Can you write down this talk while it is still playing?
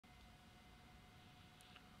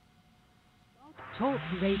Talk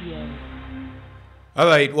Radio. All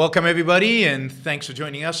right, welcome everybody, and thanks for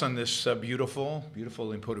joining us on this beautiful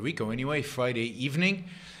in Puerto Rico anyway, Friday evening.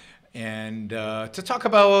 And to talk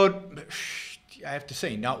about, I have to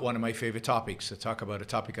say, not one of my favorite topics, to talk about a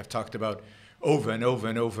topic I've talked about over and over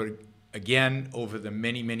and over again over the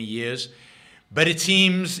many, many years. But it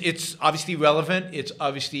seems it's obviously relevant, it's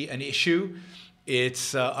obviously an issue,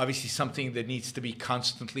 it's obviously something that needs to be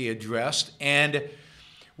constantly addressed. And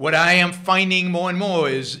what I am finding more and more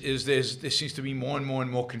is there seems to be more and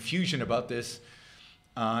more confusion about this.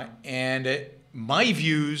 And my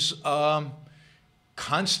views are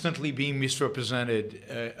constantly being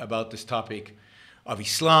misrepresented about this topic of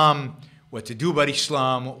Islam, what to do about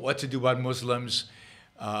Islam, what to do about Muslims,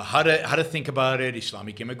 how to think about it,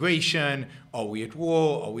 Islamic immigration, are we at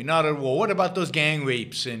war, are we not at war, what about those gang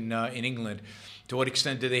rapes in England? To what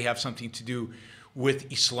extent do they have something to do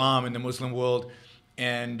with Islam in the Muslim world?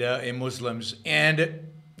 And in Muslims, and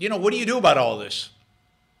what do you do about all this?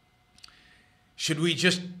 Should we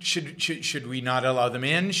should we not allow them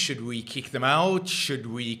in? Should we kick them out? Should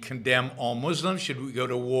we condemn all Muslims? Should we go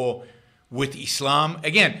to war with Islam?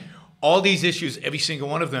 Again, all these issues, every single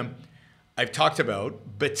one of them, I've talked about.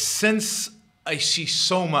 But since I see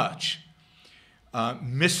so much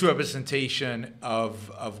misrepresentation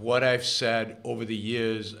of what I've said over the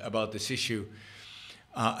years about this issue,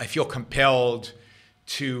 I feel compelled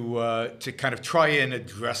to kind of try and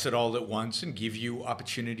address it all at once and give you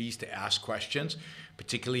opportunities to ask questions,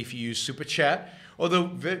 particularly if you use Super Chat. Although,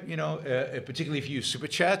 particularly if you use Super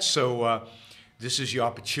Chat. So this is your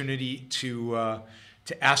opportunity to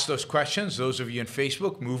ask those questions. Those of you on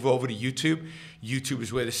Facebook, move over to YouTube. YouTube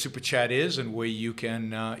is where the Super Chat is and where you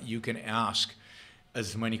can ask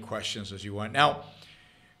as many questions as you want. Now,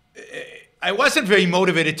 I wasn't very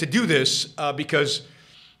motivated to do this because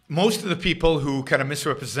most of the people who kind of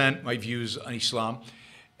misrepresent my views on Islam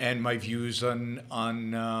and my views on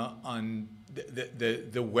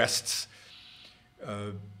the West's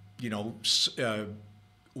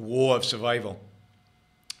war of survival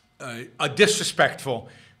are disrespectful,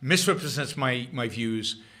 misrepresents my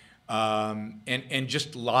views, and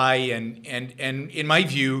just lie, and in my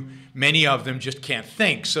view, many of them just can't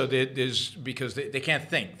think. So because they can't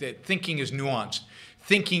think. Thinking is nuanced.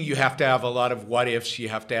 Thinking, you have to have a lot of what ifs. You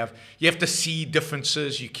have to see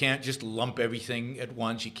differences. You can't just lump everything at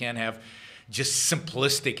once. You can't have just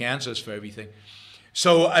simplistic answers for everything.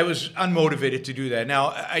 So I was unmotivated to do that. Now,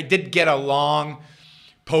 I did get a long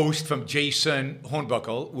post from Jason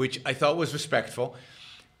Hornbuckle, which I thought was respectful,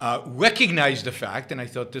 recognized the fact, and I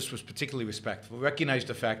thought this was particularly respectful, recognized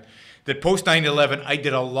the fact that post 9/11, I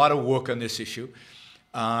did a lot of work on this issue.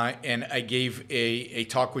 And I gave a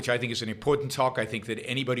talk, which I think is an important talk. I think that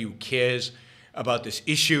anybody who cares about this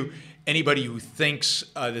issue, anybody who thinks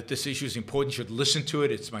that this issue is important should listen to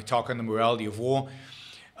it. It's my talk on the morality of war.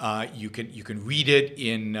 You can read it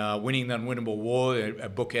in Winning the Unwinnable War, a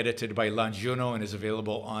book edited by Langiano and is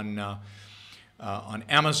available on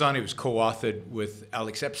Amazon. It was co-authored with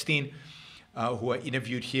Alex Epstein, who I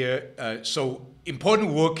interviewed here. So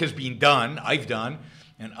important work has been done, I've done,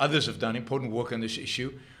 and others have done important work on this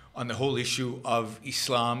issue, on the whole issue of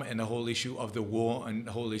Islam and the whole issue of the war and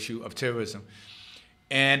the whole issue of terrorism.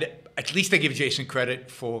 And at least I give Jason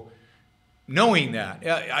credit for knowing that.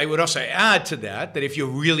 I would also add to that if you're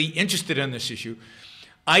really interested in this issue,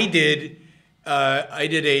 I did a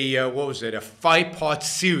 5-part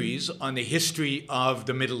series on the history of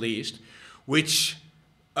the Middle East, which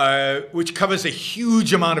covers a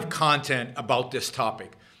huge amount of content about this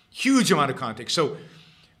topic. Huge amount of content. So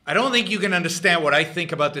I don't think you can understand what I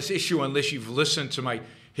think about this issue unless you've listened to my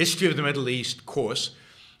History of the Middle East course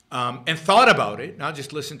and thought about it, not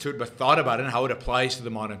just listened to it, but thought about it and how it applies to the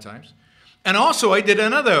modern times. And also I did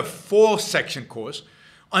another 4-section course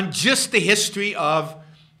on just the history of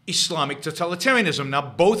Islamic totalitarianism. Now,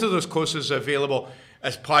 both of those courses are available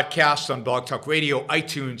as podcasts on Blog Talk Radio,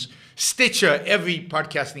 iTunes, Stitcher, every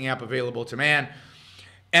podcasting app available to man,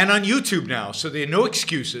 and on YouTube now. So there are no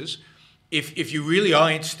excuses. If you really are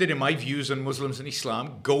interested in my views on Muslims and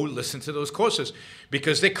Islam, go listen to those courses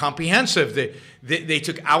because they're comprehensive. They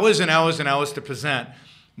took hours and hours and hours to present,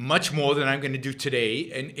 much more than I'm going to do today.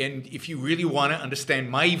 And if you really want to understand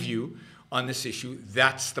my view on this issue,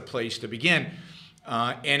 that's the place to begin.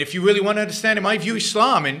 And if you really want to understand, in my view,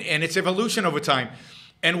 Islam and its evolution over time,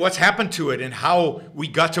 and what's happened to it, and how we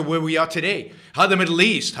got to where we are today, how the Middle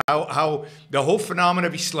East, how the whole phenomenon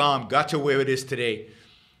of Islam got to where it is today,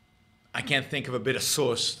 I can't think of a better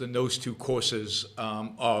source than those two courses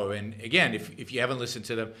are. And again, if you haven't listened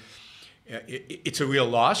to them, it's a real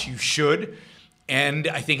loss. You should. And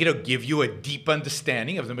I think it'll give you a deep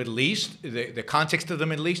understanding of the Middle East, the context of the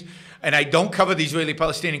Middle East. And I don't cover the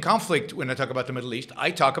Israeli-Palestinian conflict when I talk about the Middle East.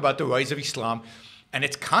 I talk about the rise of Islam and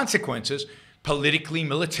its consequences politically,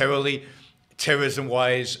 militarily,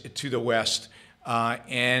 terrorism-wise to the West.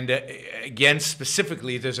 And again,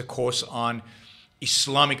 specifically, there's a course on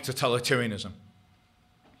Islamic totalitarianism.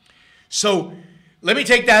 So let me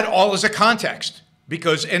take that all as a context.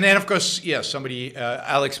 Because, and then of course, yes, somebody,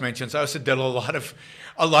 Alex mentions, I also did a lot of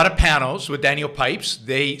panels with Daniel Pipes.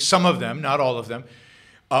 Some of them, not all of them,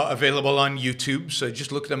 are available on YouTube. So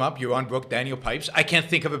just look them up. Yaron Brook, Daniel Pipes. I can't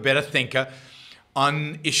think of a better thinker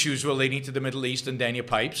on issues relating to the Middle East than Daniel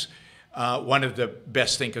Pipes. One of the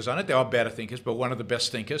best thinkers on it. There are better thinkers, but one of the best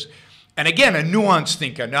thinkers. And again, a nuanced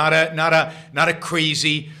thinker, not a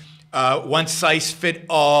crazy one size fit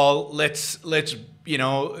all. Let's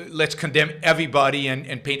condemn everybody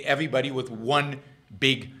and paint everybody with one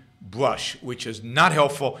big brush, which is not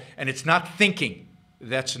helpful, and it's not thinking.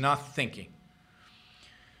 That's not thinking.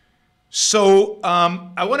 So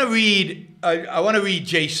I want to read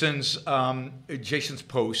Jason's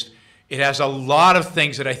post. It has a lot of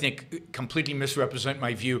things that I think completely misrepresent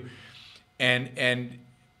my view, and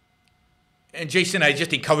Jason, I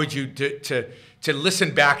just encourage you to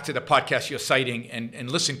listen back to the podcast you're citing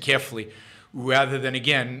and listen carefully. Rather than,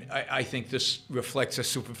 again, I think this reflects a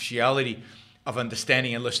superficiality of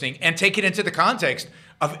understanding and listening, and take it into the context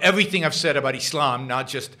of everything I've said about Islam, not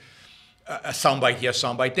just a soundbite here,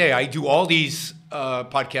 soundbite there. I do all these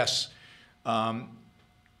podcasts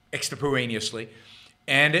extemporaneously,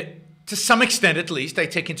 and to some extent, at least, I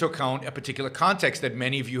take into account a particular context that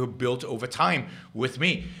many of you have built over time with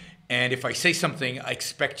me. And if I say something, I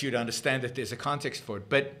expect you to understand that there's a context for it.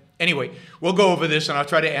 But anyway, we'll go over this, and I'll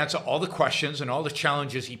try to answer all the questions and all the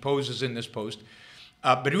challenges he poses in this post.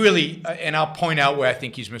 But really, and I'll point out where I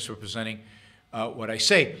think he's misrepresenting what I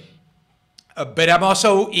say. But I'm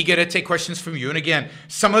also eager to take questions from you. And again,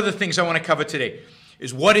 some of the things I want to cover today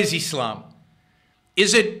is, what is Islam?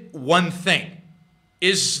 Is it one thing?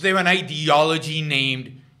 Is there an ideology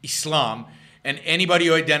named Islam? And anybody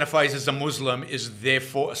who identifies as a Muslim is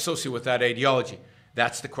therefore associated with that ideology?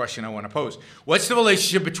 That's the question I want to pose. What's the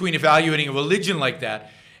relationship between evaluating a religion like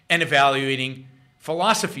that and evaluating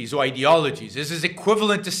philosophies or ideologies? Is it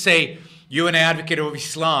equivalent to say you're an advocate of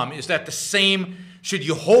Islam? Is that the same? Should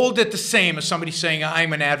you hold it the same as somebody saying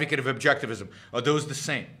I'm an advocate of objectivism? Are those the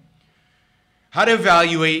same? How to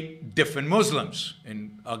evaluate different Muslims?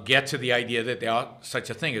 And I'll get to the idea that there are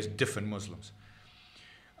such a thing as different Muslims.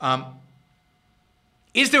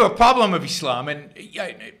 Is there a problem of Islam? And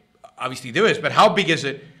obviously there is, but how big is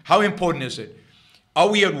it? How important is it? Are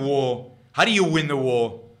we at war? How do you win the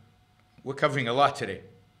war? We're covering a lot today.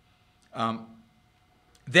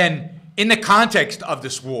 Then, in the context of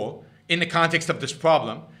this war, in the context of this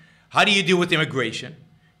problem, how do you deal with immigration?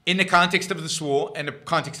 In the context of this war and the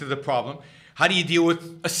context of the problem, how do you deal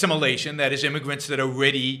with assimilation? That is, immigrants that are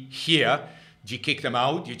already here. Do you kick them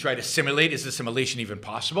out? Do you try to assimilate? Is assimilation even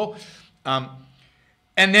possible?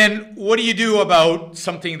 And then what do you do about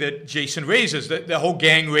something that Jason raises, the whole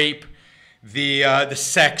gang rape, the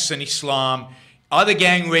sex in Islam? Are the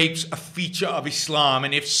gang rapes a feature of Islam?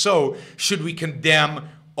 And if so, should we condemn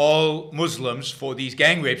all Muslims for these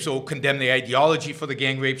gang rapes, or condemn the ideology for the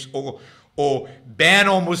gang rapes, or ban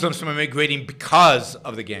all Muslims from immigrating because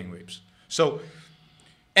of the gang rapes? So,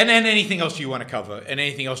 and then anything else you want to cover, and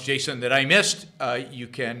anything else, Jason, that I missed, you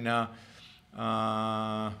can...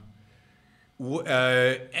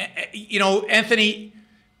 Anthony,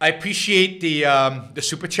 I appreciate the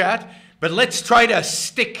super chat, but let's try to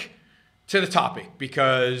stick to the topic,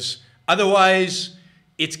 because otherwise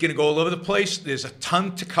it's going to go all over the place. There's a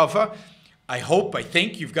ton to cover. I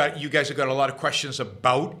think you guys have got a lot of questions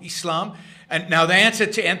about Islam. And now the answer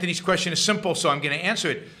to Anthony's question is simple, so I'm going to answer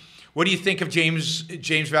it. What do you think of James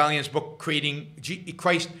Valiant's book, Creating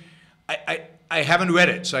Christ? I haven't read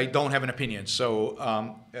it, so I don't have an opinion.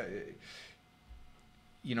 So,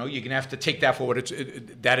 you're going to have to take that for what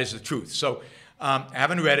that is the truth. So I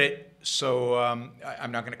haven't read it, so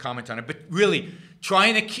I'm not going to comment on it. But really, try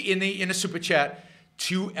in the super chat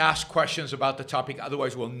to ask questions about the topic.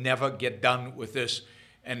 Otherwise, we'll never get done with this.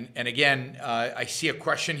 And again, I see a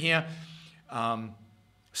question here.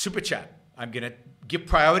 Super chat. I'm going to give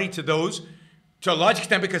priority to those to a large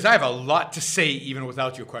extent, because I have a lot to say even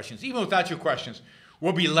without your questions. Even without your questions,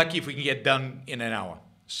 we'll be lucky if we can get done in an hour.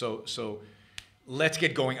 So let's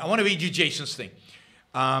get going. I want to read you Jason's thing.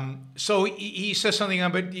 So he says something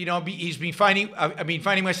about, I've been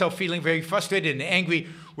finding myself feeling very frustrated and angry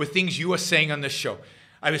with things you are saying on this show.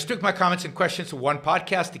 I restrict my comments and questions to one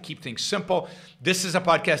podcast to keep things simple. This is a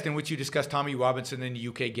podcast in which you discuss Tommy Robinson and the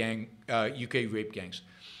UK rape gangs.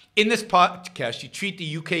 In this podcast, you treat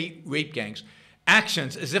the UK rape gangs'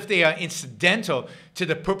 actions as if they are incidental to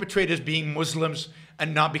the perpetrators being Muslims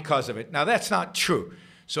and not because of it. Now, that's not true.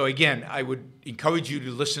 So again, I would encourage you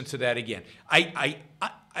to listen to that again. I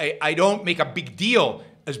don't make a big deal,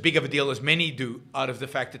 as big of a deal as many do, out of the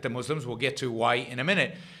fact that they're Muslims. We'll get to why in a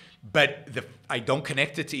minute. But I don't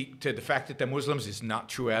connect it to the fact that they're Muslims is not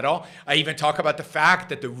true at all. I even talk about the fact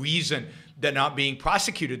that the reason they're not being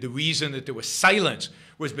prosecuted, the reason that there was silence,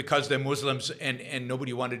 was because they're Muslims and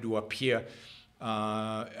nobody wanted to appear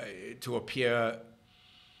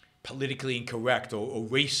politically incorrect or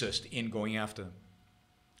racist in going after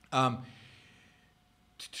them.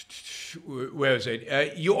 Where is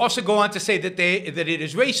it? You also go on to say that it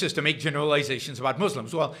is racist to make generalizations about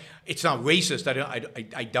Muslims. Well, it's not racist.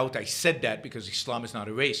 I doubt I said that, because Islam is not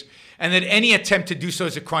a race. And that any attempt to do so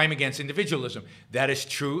is a crime against individualism. That is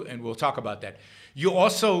true, and we'll talk about that. You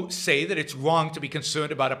also say that it's wrong to be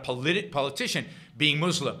concerned about a politician being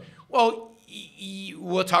Muslim. Well,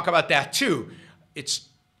 we'll talk about that too. It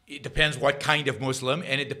depends what kind of Muslim,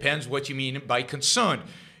 and it depends what you mean by concerned.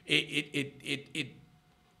 It's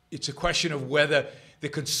a question of whether the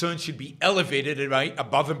concern should be elevated, right,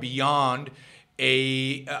 above and beyond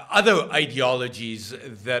other ideologies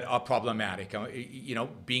that are problematic.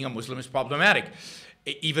 Being a Muslim is problematic.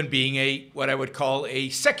 Even being what I would call a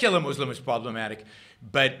secular Muslim is problematic.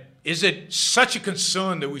 But is it such a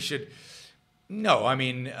concern that we should? No, I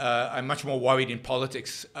mean, I'm much more worried in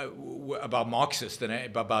politics about Marxists than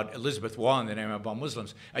about Elizabeth Warren than I am about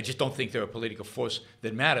Muslims. I just don't think they're a political force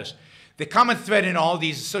that matters. The common thread in all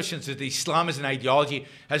these assertions is that Islam as an ideology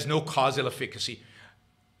has no causal efficacy.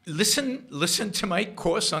 Listen to my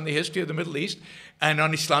course on the history of the Middle East and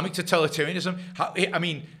on Islamic totalitarianism.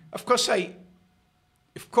 Of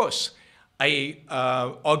course I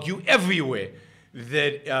argue everywhere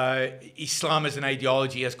that Islam as an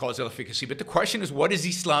ideology has causal efficacy. But the question is, what is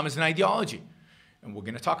Islam as an ideology? And we're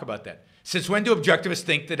going to talk about that. Since when do objectivists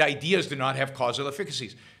think that ideas do not have causal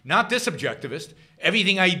efficacies? Not this objectivist.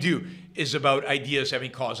 Everything I do is about ideas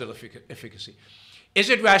having causal efficacy.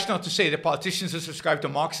 Is it rational to say that politicians who subscribe to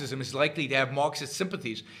Marxism is likely to have Marxist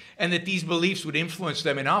sympathies and that these beliefs would influence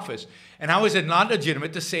them in office? And how is it not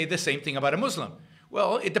legitimate to say the same thing about a Muslim?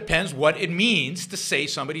 Well, it depends what it means to say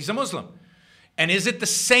somebody's a Muslim. And is it the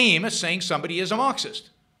same as saying somebody is a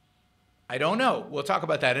Marxist? I don't know. We'll talk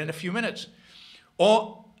about that in a few minutes.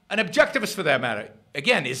 Or an objectivist, for that matter.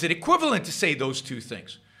 Again, is it equivalent to say those two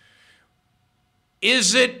things?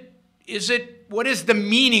 What is the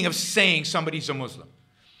meaning of saying somebody's a Muslim?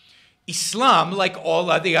 Islam, like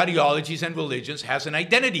all other ideologies and religions, has an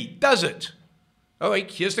identity, does it? All right,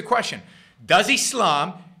 here's the question. Does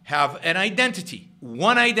Islam have an identity?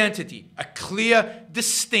 One identity, a clear,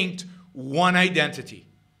 distinct one identity.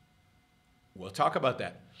 We'll talk about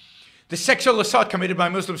that. The sexual assault committed by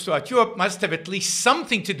Muslims throughout Europe must have at least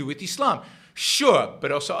something to do with Islam. Sure,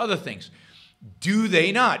 but also other things. Do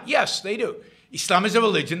they not? Yes, they do. Islam is a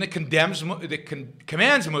religion that commands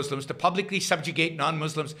Muslims to publicly subjugate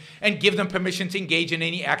non-Muslims and give them permission to engage in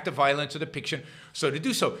any act of violence or depiction, so to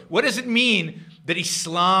do so. What does it mean that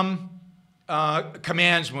Islam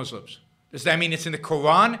commands Muslims? Does that mean it's in the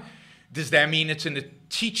Quran? Does that mean it's in the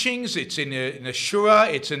teachings? It's in the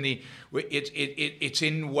Shura? It's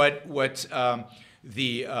in what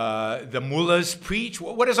the mullahs preach?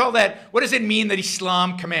 What is all that? What does it mean that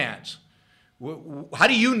Islam commands? How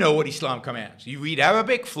do you know what Islam commands? You read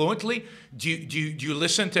Arabic fluently? Do you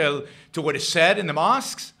listen to what is said in the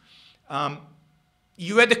mosques?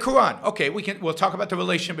 You read the Quran. Okay, we'll talk about the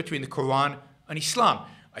relation between the Quran and Islam.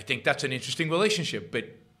 I think that's an interesting relationship,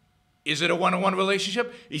 but is it a one-on-one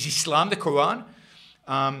relationship? Is Islam the Quran?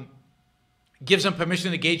 Gives them permission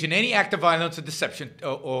to engage in any act of violence or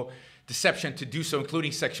deception to do so,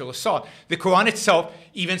 including sexual assault. The Quran itself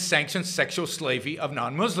even sanctions sexual slavery of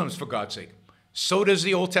non-Muslims, for God's sake. So does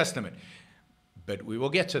the Old Testament. But we will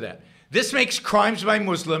get to that. This makes crimes by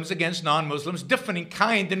Muslims against non-Muslims different in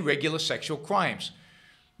kind than regular sexual crimes.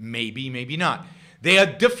 Maybe, maybe not. They are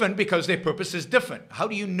different because their purpose is different. How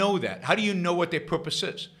do you know that? How do you know what their purpose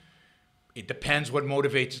is? It depends what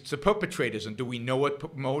motivates the perpetrators. And do we know what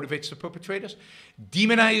motivates the perpetrators?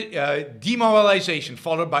 Demoralization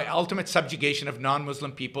followed by ultimate subjugation of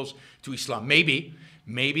non-Muslim peoples to Islam. Maybe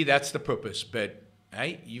that's the purpose. But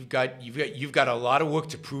right, you've got a lot of work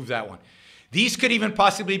to prove that one. These could even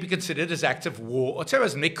possibly be considered as acts of war or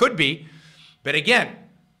terrorism. They could be. But again,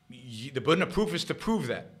 the burden of proof is to prove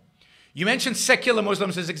that. You mentioned secular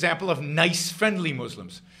Muslims as an example of nice, friendly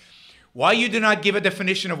Muslims. While you do not give a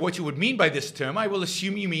definition of what you would mean by this term, I will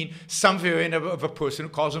assume you mean some variant of a person who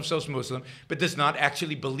calls themselves Muslim but does not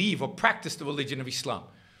actually believe or practice the religion of Islam.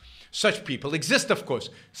 Such people exist, of course.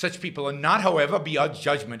 Such people are not, however, beyond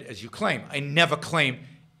judgment as you claim. I never claim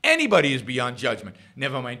anybody is beyond judgment.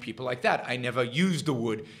 Never mind people like that. I never use the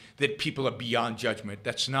word that people are beyond judgment.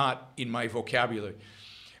 That's not in my vocabulary.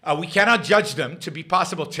 We cannot judge them to be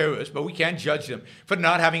possible terrorists, but we can judge them for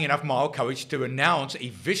not having enough moral courage to renounce a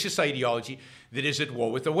vicious ideology that is at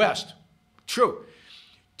war with the West. True.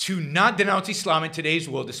 To not denounce Islam in today's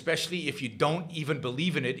world, especially if you don't even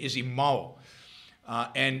believe in it, is immoral.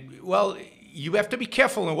 Well, you have to be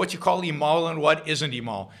careful in what you call immoral and what isn't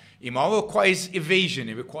immoral. Immoral requires evasion.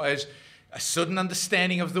 It requires a certain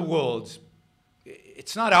understanding of the world.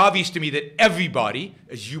 It's not obvious to me that everybody,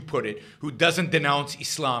 as you put it, who doesn't denounce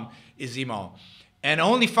Islam is immoral, and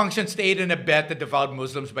only functions to aid and abet the devout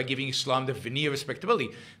Muslims by giving Islam the veneer of respectability.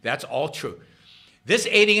 That's all true. This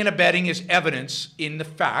aiding and abetting is evidence in the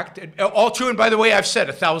fact, all true, and by the way, I've said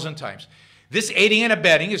 1,000 times, this aiding and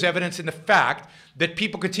abetting is evidence in the fact that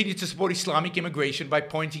people continue to support Islamic immigration by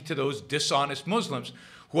pointing to those dishonest Muslims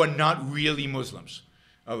who are not really Muslims,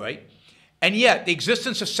 all right? And yet, the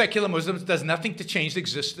existence of secular Muslims does nothing to change the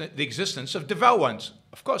existence of devout ones.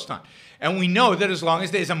 Of course not. And we know that as long as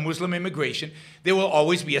there's a Muslim immigration, there will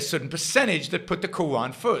always be a certain percentage that put the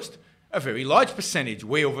Quran first. A very large percentage,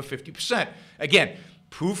 way over 50%. Again,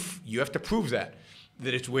 proof, you have to prove that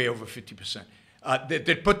it's way over 50%.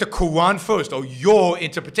 That put the Quran first, or your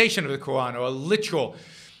interpretation of the Quran, or a literal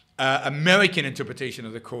American interpretation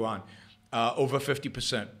of the Quran. Over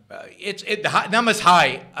 50%. The number's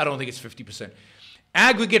high. I don't think it's 50%.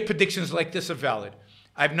 Aggregate predictions like this are valid.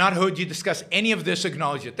 I've not heard you discuss any of this,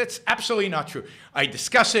 acknowledge it. That's absolutely not true. I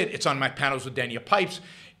discuss it. It's on my panels with Daniel Pipes.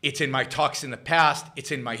 It's in my talks in the past.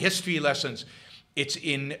 It's in my history lessons. It's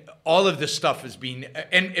in all of this stuff has been.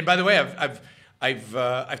 And by the way,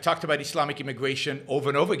 I've talked about Islamic immigration over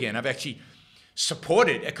and over again. I've actually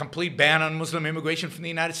supported a complete ban on Muslim immigration from the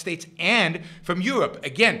United States and from Europe.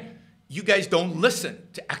 Again, you guys don't listen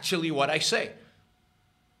to actually what I say.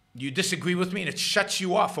 You disagree with me and it shuts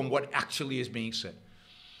you off from what actually is being said.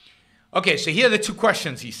 Okay, so here are the two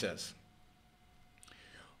questions, he says.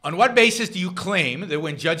 On what basis do you claim that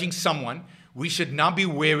when judging someone, we should not be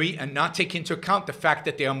wary and not take into account the fact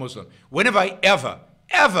that they are Muslim? When have I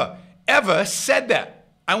ever said that?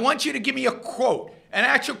 I want you to give me a quote, an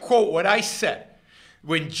actual quote, what I said.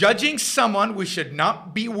 When judging someone, we should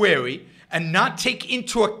not be wary and not take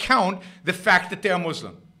into account the fact that they are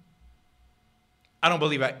Muslim. I don't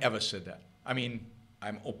believe I ever said that. I mean,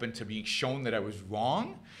 I'm open to being shown that I was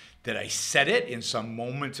wrong, that I said it in some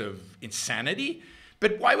moment of insanity,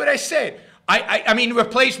 but why would I say it? I mean,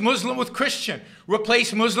 replace Muslim with Christian,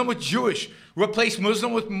 replace Muslim with Jewish, replace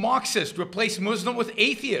Muslim with Marxist, replace Muslim with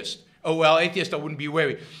atheist. Oh, well, atheist, I wouldn't be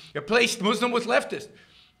wary. Replace Muslim with leftist.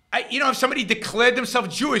 If somebody declared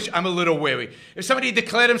themselves Jewish, I'm a little wary. If somebody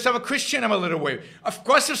declared himself a Christian, I'm a little wary. Of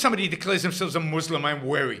course, if somebody declares themselves a Muslim, I'm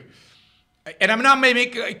wary. And I'm not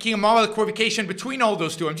making a moral equivocation between all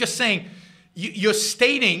those two. I'm just saying, you're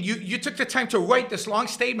stating, you took the time to write this long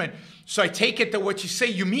statement, so I take it that what you say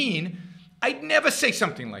you mean. I'd never say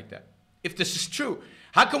something like that, if this is true.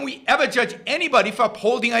 How can we ever judge anybody for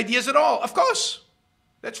upholding ideas at all? Of course.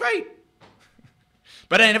 That's right.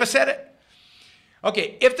 But I never said it.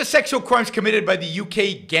 Okay, if the sexual crimes committed by the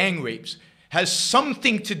UK gang rapes has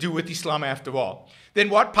something to do with Islam after all, then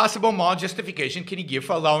what possible moral justification can you give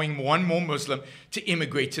for allowing one more Muslim to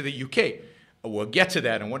immigrate to the UK? We'll get to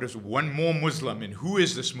that, and what is one more Muslim, and who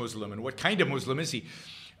is this Muslim, and what kind of Muslim is he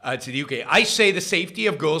to the UK? I say the safety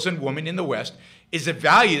of girls and women in the West is a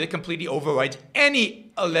value that completely overrides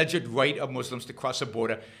any alleged right of Muslims to cross a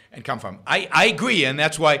border and come from. I agree, and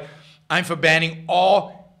that's why I'm for banning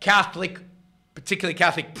all Catholic, particularly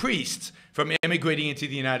Catholic priests, from immigrating into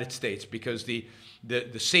the United States, because the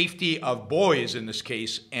safety of boys in this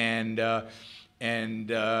case and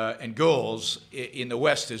girls in the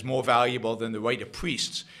West is more valuable than the right of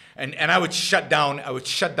priests. And I would shut down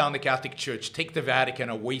the Catholic Church, take the Vatican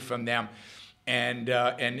away from them, and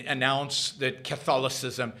announce that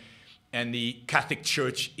Catholicism and the Catholic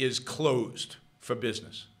Church is closed for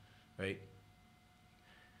business, right?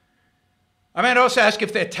 I might also ask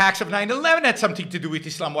if the attacks of 9/11 had something to do with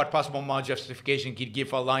Islam. What possible moral justification could give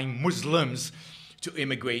for allowing Muslims to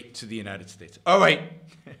immigrate to the United States? All right.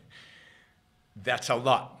 That's a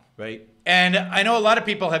lot, right? And I know a lot of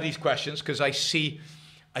people have these questions because I see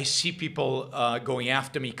people going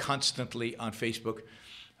after me constantly on Facebook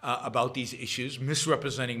about these issues,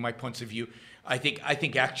 misrepresenting my points of view. I think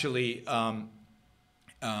actually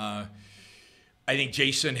I think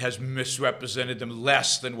Jason has misrepresented them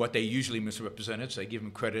less than what they usually misrepresented, so I give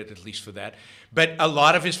him credit at least for that. But a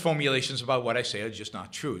lot of his formulations about what I say are just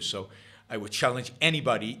not true. So I would challenge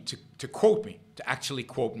anybody to quote me, to actually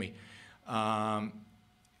quote me.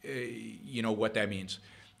 You know what that means.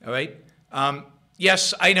 All right?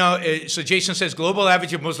 Yes, I know. So Jason says global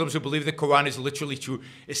average of Muslims who believe the Quran is literally true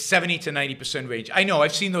is 70 to 90% range. I know.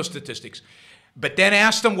 I've seen those statistics. But then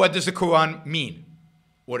ask them, what does the Quran mean?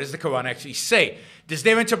 What does the Quran actually say? Does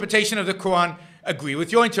their interpretation of the Quran agree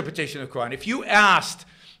with your interpretation of the Quran? If you asked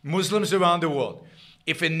Muslims around the world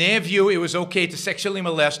if in their view it was okay to sexually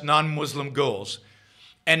molest non-Muslim girls,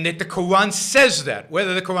 and that the Quran says that,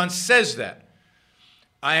 whether the Quran says that,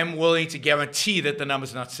 I am willing to guarantee that the number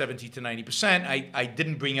is not 70 to 90%. I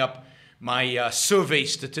didn't bring up my survey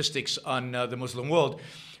statistics on the Muslim world.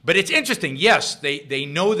 But it's interesting. Yes, they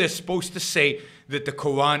know they're supposed to say that the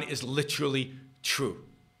Quran is literally true.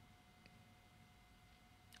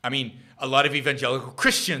 I mean, a lot of evangelical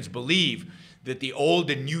Christians believe that the Old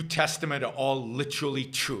and New Testament are all literally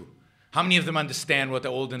true. How many of them understand what the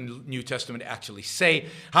Old and New Testament actually say?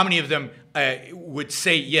 How many of them would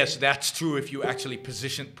say, yes, that's true if you actually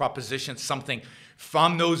proposition something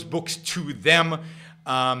from those books to them?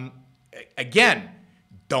 Again,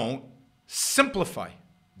 don't simplify.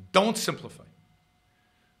 Don't simplify.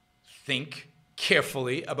 Think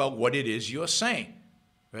carefully about what it is you're saying,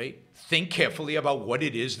 right? Think carefully about what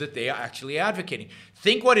it is that they are actually advocating.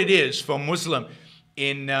 Think what it is for a Muslim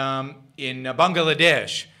in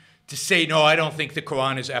Bangladesh to say, no, I don't think the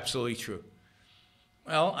Quran is absolutely true.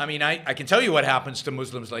 Well, I mean, I can tell you what happens to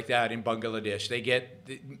Muslims like that in Bangladesh.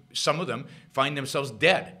 Some of them find themselves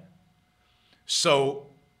dead. So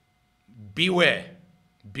beware,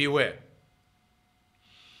 beware.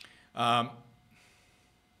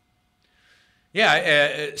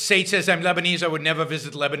 Said says, I'm Lebanese, I would never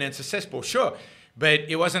visit Lebanon. It's a cesspool. Sure, but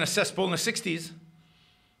it wasn't a cesspool in the 60s.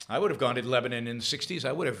 I would have gone to Lebanon in the 60s.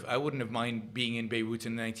 I wouldn't have minded being in Beirut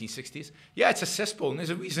in the 1960s. Yeah, it's a cesspool, and there's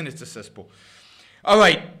a reason it's a cesspool. All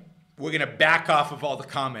right, we're going to back off of all the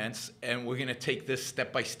comments, and we're going to take this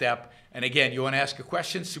step by step. And again, you want to ask a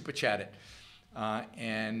question, super chat it.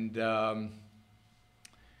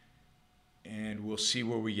 And we'll see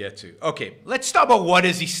where we get to. Okay, let's talk about what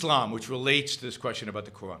is Islam, which relates to this question about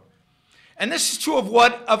the Quran. And this is true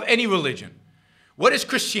of any religion. What is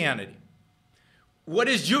Christianity? What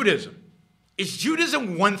is Judaism? Is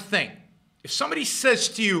Judaism one thing? If somebody says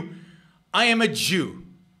to you, I am a Jew,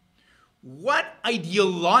 what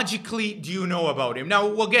ideologically do you know about him? Now,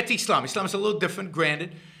 we'll get to Islam. Islam is a little different,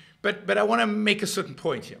 granted, but I want to make a certain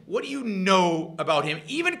point here. What do you know about him,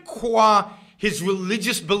 even qua his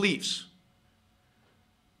religious beliefs?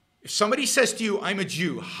 If somebody says to you, I'm a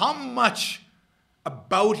Jew, how much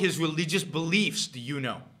about his religious beliefs do you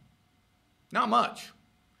know? Not much.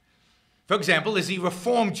 For example, is he a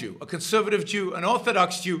Reformed Jew, a conservative Jew, an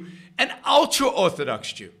Orthodox Jew, an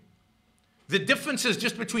ultra-Orthodox Jew? The differences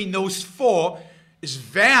just between those four is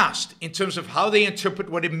vast in terms of how they interpret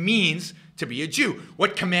what it means to be a Jew,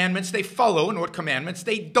 what commandments they follow and what commandments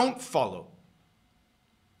they don't follow.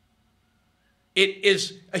 It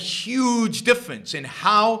is a huge difference in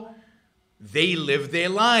how they live their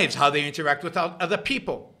lives, how they interact with other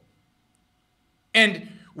people. And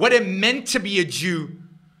what it meant to be a Jew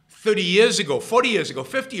 30 years ago, 40 years ago,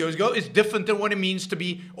 50 years ago is different than what it means to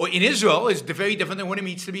be, or in Israel is very different than what it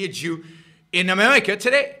means to be a Jew in America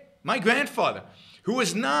today. My grandfather, who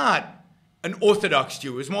was not an Orthodox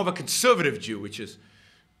Jew, was more of a conservative Jew, which is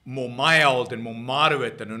more mild and more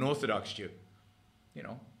moderate than an Orthodox Jew, you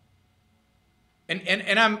know.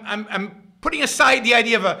 And I'm putting aside the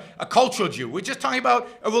idea of a cultural Jew. We're just talking about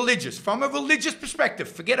from a religious perspective.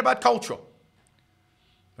 Forget about cultural.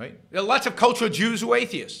 Right? There are lots of cultural Jews who are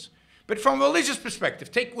atheists. But from a religious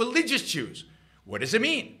perspective, take religious Jews. What does it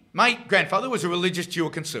mean? My grandfather was a religious Jew, a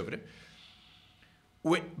conservative.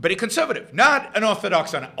 But a conservative, not an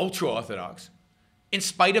Orthodox or an ultra-Orthodox. In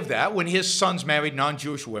spite of that, when his sons married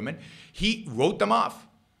non-Jewish women, he wrote them off.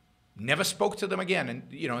 Never spoke to them again, and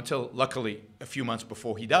until luckily a few months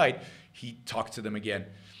before he died, he talked to them again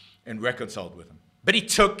and reconciled with them. But he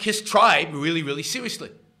took his tribe really, really seriously.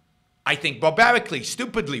 I think barbarically,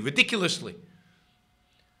 stupidly, ridiculously.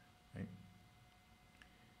 Right?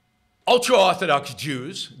 Ultra-Orthodox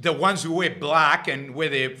Jews, the ones who wear black and wear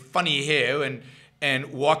their funny hair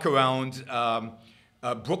and walk around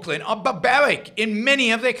Brooklyn, are barbaric in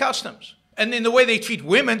many of their customs. And in the way they treat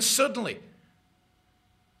women, certainly.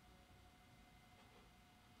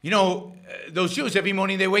 Those Jews, every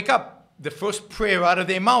morning they wake up, the first prayer out of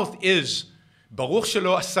their mouth is, Baruch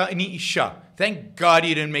shelo asani isha. Thank God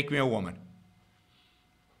you didn't make me a woman.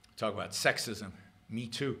 Talk about sexism. Me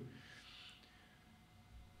too.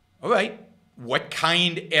 All right. What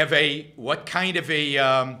kind of a what kind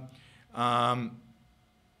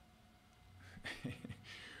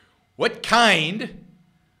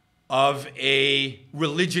of a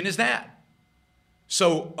religion is that?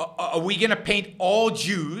 So are we going to paint all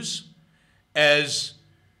Jews as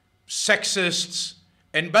sexists?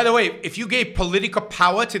 And by the way, if you gave political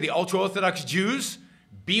power to the ultra-Orthodox Jews,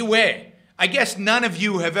 beware. I guess none of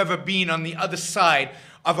you have ever been on the other side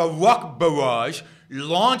of a rock barrage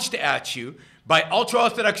launched at you by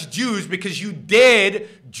ultra-Orthodox Jews because you dared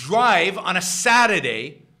drive on a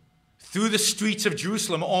Saturday through the streets of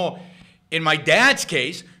Jerusalem, or in my dad's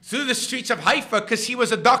case, through the streets of Haifa because he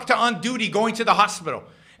was a doctor on duty going to the hospital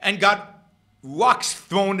and got rocks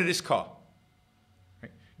thrown at his car.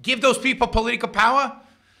 Right? Give those people political power?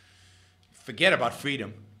 Forget about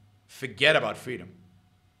freedom. Forget about freedom.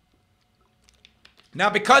 Now,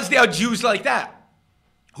 because there are Jews like that,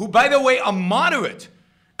 who, by the way, are moderate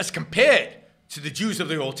as compared to the Jews of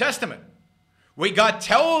the Old Testament, where God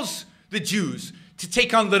tells the Jews to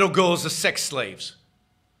take on little girls as sex slaves,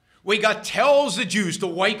 where God tells the Jews to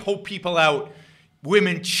wipe whole people out,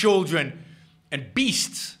 women, children, and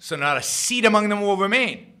beasts, so not a seed among them will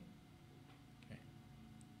remain. Okay.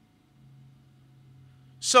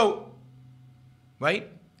 So, right?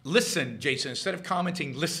 Listen, Jason. Instead of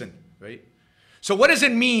commenting, listen, right? So what does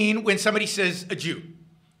it mean when somebody says a Jew?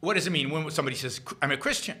 What does it mean when somebody says, I'm a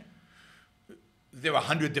Christian? There are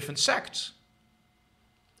 100 different sects.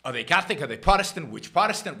 Are they Catholic? Are they Protestant? Which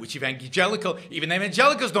evangelical? Even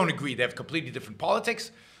evangelicals don't agree. They have completely different politics.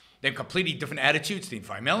 They have completely different attitudes to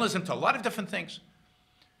environmentalism, to a lot of different things.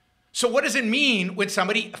 So what does it mean when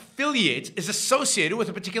somebody affiliates, is associated with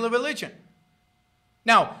a particular religion?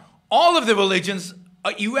 Now, all of the religions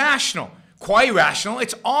are irrational, quite irrational.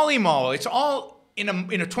 It's all immoral. It's all in a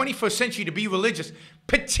 21st century to be religious,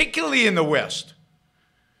 particularly in the West,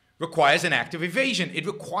 requires an act of evasion. It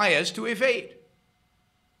requires to evade.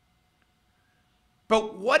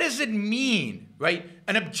 But what does it mean, right?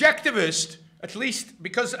 An objectivist, at least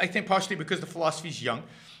because I think partially because the philosophy is young,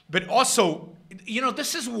 but also, you know,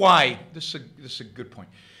 this is why, this is a good point.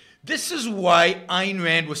 This is why Ayn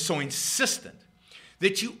Rand was so insistent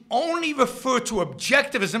that you only refer to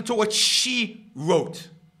objectivism to what she wrote.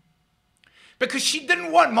 Because she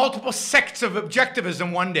didn't want multiple sects of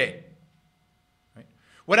objectivism one day. Right?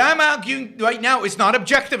 What I'm arguing right now is not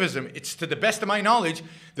objectivism. It's, to the best of my knowledge,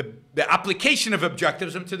 the application of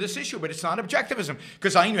objectivism to this issue, but it's not objectivism,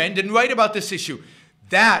 because Ayn Rand didn't write about this issue.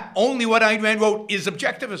 Only what Ayn Rand wrote is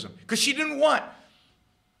objectivism, because she didn't want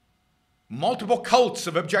multiple cults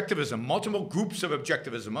of objectivism, multiple groups of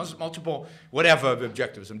objectivism, multiple whatever of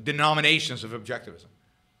objectivism, denominations of objectivism.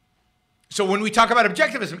 So when we talk about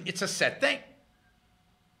objectivism, it's a set thing.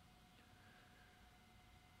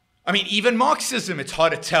 I mean, even Marxism, it's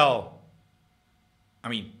hard to tell. I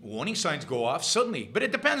mean, warning signs go off, certainly, but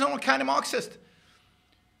it depends on what kind of Marxist.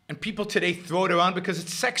 And people today throw it around because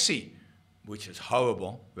it's sexy, which is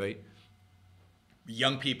horrible, right?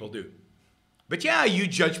 Young people do. But yeah, you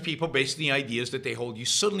judge people based on the ideas that they hold. You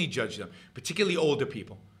certainly judge them, particularly older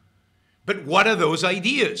people. But what are those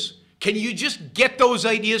ideas? Can you just get those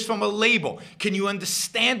ideas from a label? Can you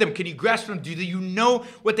understand them? Can you grasp them? Do you know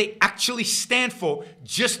what they actually stand for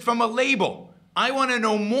just from a label? I want to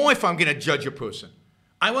know more if I'm going to judge a person.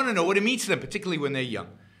 I want to know what it means to them, particularly when they're young.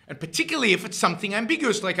 And particularly if it's something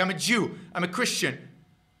ambiguous, like I'm a Jew, I'm a Christian,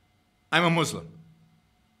 I'm a Muslim.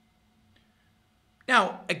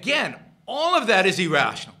 Now, again, all of that is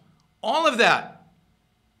irrational. All of that,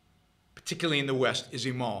 particularly in the West, is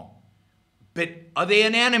immoral. But are they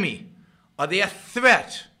an enemy? Are they a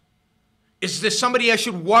threat? Is there somebody I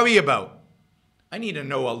should worry about? I need to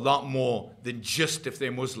know a lot more than just if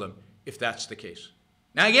they're Muslim, if that's the case.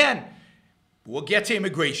 Now again, we'll get to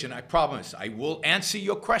immigration, I promise. I will answer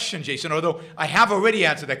your question, Jason, although I have already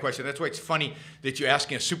answered that question. That's why it's funny that you're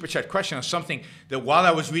asking a super chat question on something that while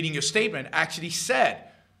I was reading your statement actually said.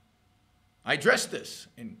 I addressed this,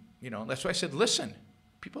 and you know, that's why I said listen.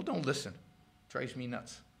 People don't listen. It drives me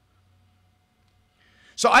nuts.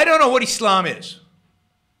 So I don't know what Islam is.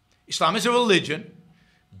 Islam is a religion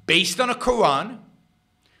based on a Quran,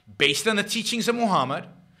 based on the teachings of Muhammad,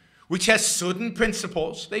 which has certain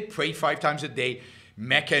principles. They pray 5 times a day.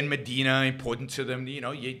 Mecca and Medina, important to them. You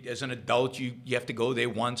know, as an adult, you have to go there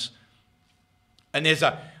once. And there's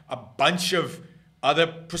a bunch of other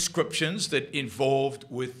prescriptions that involved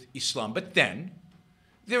with Islam. But then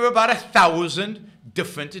there are about 1,000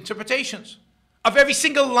 different interpretations of every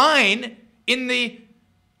single line in the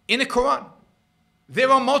Quran.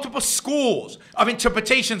 There are multiple schools of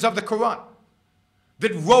interpretations of the Quran.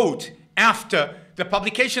 that wrote after the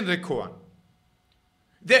publication of the Quran.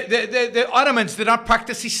 The Ottomans did not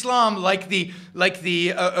practice Islam like the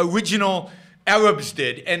original Arabs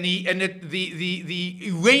did, and the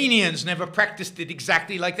Iranians never practiced it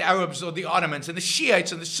exactly like the Arabs or the Ottomans, and the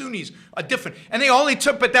Shiites and the Sunnis are different, and they all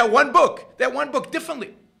interpret that one book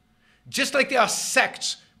differently. Just like there are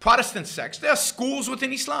sects, Protestant sects, there are schools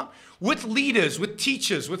within Islam, with leaders, with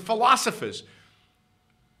teachers, with philosophers.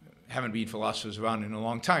 Haven't been philosophers around in a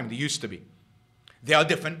long time, they used to be. There are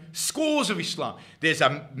different schools of Islam. There's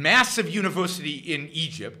a massive university in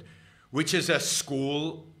Egypt, which is a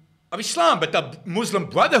school of Islam, but the Muslim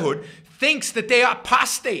Brotherhood thinks that they are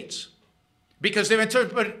apostates because their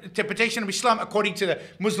interpretation of Islam, according to the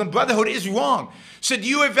Muslim Brotherhood, is wrong. So do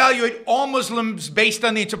you evaluate all Muslims based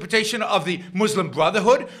on the interpretation of the Muslim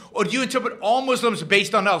Brotherhood? Or do you interpret all Muslims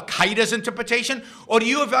based on Al-Qaeda's interpretation? Or do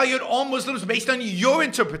you evaluate all Muslims based on your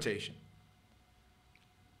interpretation?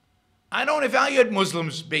 I don't evaluate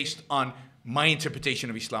Muslims based on my interpretation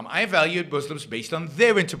of Islam. I evaluate Muslims based on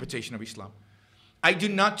their interpretation of Islam. I do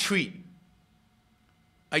not treat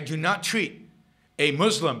a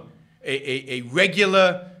Muslim, a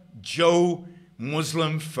regular Joe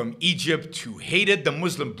Muslim from Egypt who hated the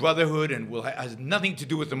Muslim Brotherhood and has nothing to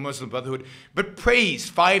do with the Muslim Brotherhood, but prays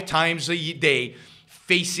 5 times a day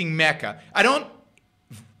facing Mecca. I don't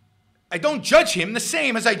judge him the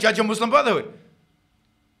same as I judge a Muslim Brotherhood.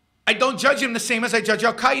 I don't judge him the same as I judge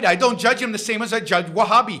Al-Qaeda. I don't judge him the same as I judge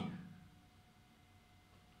Wahhabi.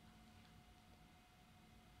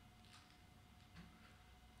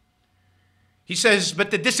 He says,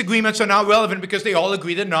 but the disagreements are not relevant because they all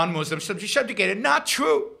agree that non-Muslims should be subjugated. Not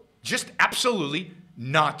true. Just absolutely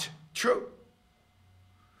not true.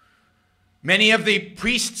 Many of the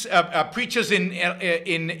priests, preachers in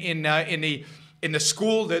the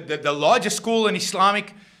school, the largest school in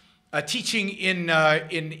Islamic teaching in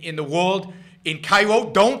the world, in Cairo,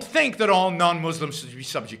 don't think that all non-Muslims should be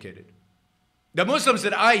subjugated. The Muslims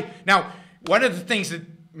now, one of the things that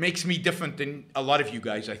makes me different than a lot of you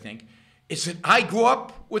guys, I think, is that I grew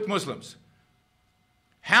up with Muslims.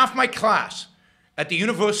 Half my class at the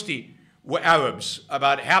university were Arabs.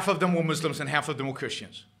 About half of them were Muslims and half of them were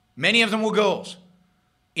Christians. Many of them were girls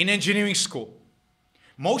in engineering school.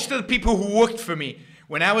 Most of the people who worked for me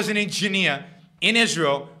when I was an engineer in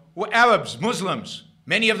Israel were Arabs, Muslims,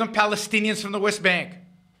 many of them Palestinians from the West Bank.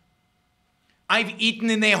 I've eaten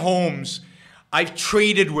in their homes. I've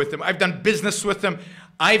traded with them. I've done business with them.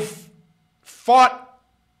 I've fought.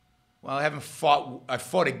 Well, I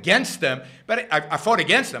fought against them, but I fought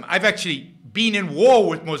against them. I've actually been in war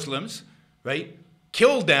with Muslims, right?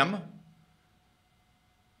 Killed them.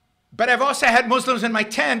 But I've also had Muslims in my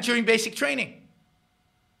tent during basic training.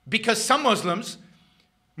 Because some Muslims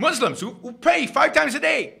who pray 5 times a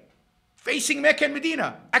day, facing Mecca and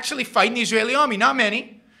Medina, actually fighting the Israeli army. Not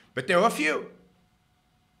many, but there are a few.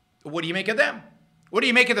 What do you make of them? What do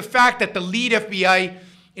you make of the fact that the lead FBI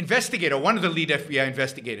investigator, one of the lead FBI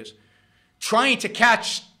investigators, trying to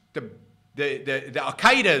catch the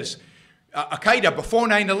Al-Qaeda before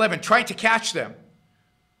 9/11, trying to catch them,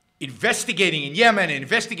 investigating in Yemen and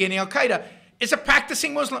investigating Al-Qaeda, is a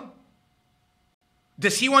practicing Muslim?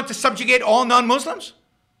 Does he want to subjugate all non-Muslims?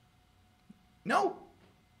 No,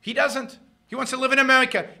 he doesn't. He wants to live in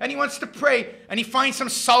America, and he wants to pray, and he finds some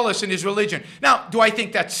solace in his religion. Now, do I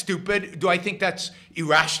think that's stupid? Do I think that's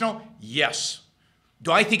irrational? Yes.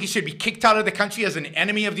 Do I think he should be kicked out of the country as an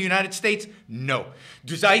enemy of the United States? No.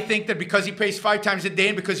 Do I think that because he prays 5 times a day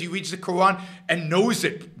and because he reads the Quran and knows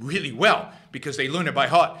it really well, because they learn it by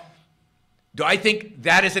heart, do I think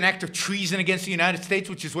that is an act of treason against the United States,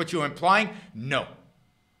 which is what you're implying? No.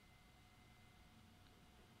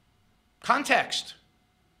 Context.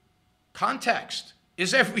 Context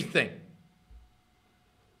is everything.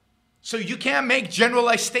 So you can't make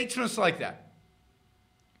generalized statements like that.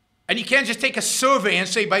 And you can't just take a survey and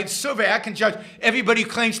say, by the survey, I can judge everybody who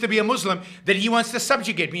claims to be a Muslim that he wants to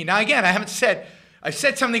subjugate me. Now, again, I've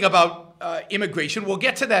said something about immigration. We'll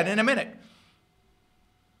get to that in a minute.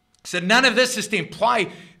 So none of this is to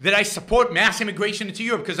imply that I support mass immigration into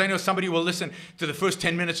Europe, because I know somebody will listen to the first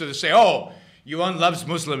 10 minutes of this and say, oh, Yaron loves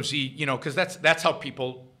Muslims, because that's how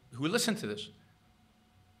people who listen to this.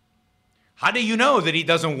 How do you know that he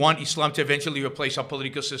doesn't want Islam to eventually replace our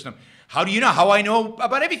political system? How do you know? How I know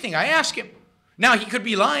about everything? I ask him. Now, he could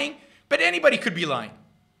be lying, but anybody could be lying.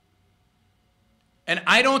 And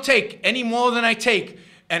I don't take any more than I take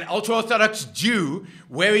an ultra-Orthodox Jew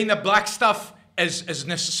wearing the black stuff as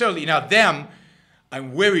necessarily. Now, them,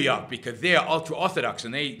 I'm wary of, because they are ultra-Orthodox,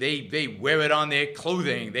 and they wear it on their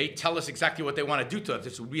clothing. They tell us exactly what they want to do to us.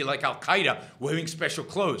 This would be like Al-Qaeda wearing special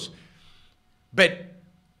clothes. But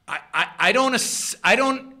I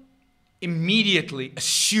don't immediately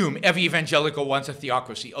assume every evangelical wants a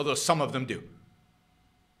theocracy, although some of them do.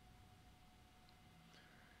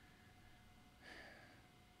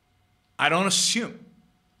 I don't assume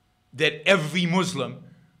that every Muslim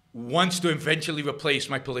wants to eventually replace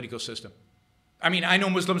my political system. I mean, I know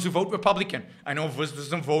Muslims who vote Republican. I know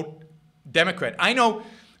Muslims who vote Democrat. I know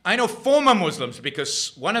former Muslims,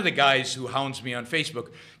 because one of the guys who hounds me on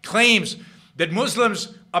Facebook claims that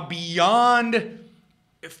Muslims are beyond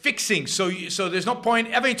fixing. So there's no point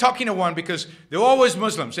ever talking to one because they're always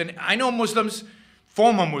Muslims. And I know Muslims,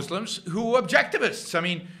 former Muslims, who are objectivists. I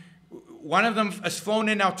mean, one of them has flown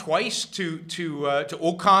in now twice to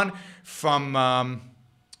Okan from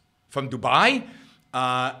Dubai.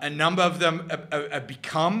 A number of them have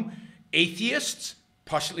become atheists,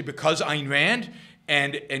 partially because Ayn Rand,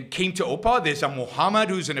 and came to OPA. There's a Muhammad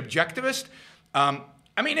who's an objectivist.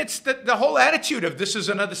 I mean, it's the whole attitude of this is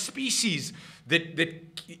another species that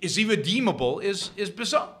is irredeemable is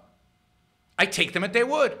bizarre. I take them at their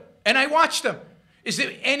word, and I watch them. Is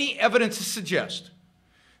there any evidence to suggest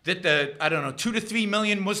that the, 2 to 3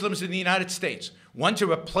 million Muslims in the United States want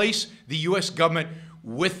to replace the U.S. government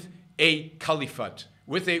with a caliphate,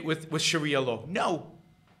 with Sharia law? No.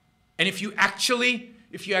 And if you actually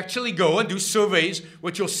go and do surveys,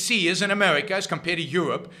 what you'll see is in America, as compared to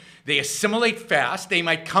Europe, they assimilate fast. They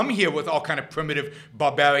might come here with all kind of primitive,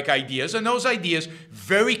 barbaric ideas, and those ideas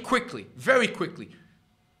very quickly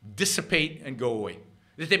dissipate and go away.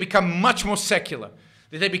 That they become much more secular,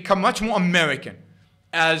 that they become much more American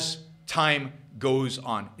as time goes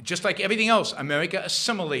on. Just like everything else, America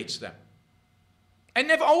assimilates them. And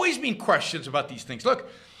there have always been questions about these things. Look,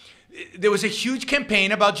 there was a huge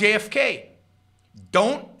campaign about JFK.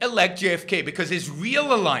 Don't elect JFK because his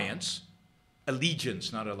real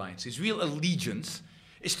allegiance, not alliance, his real allegiance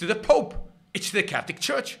is to the Pope. It's to the Catholic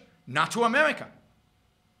Church, not to America.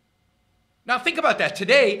 Now think about that.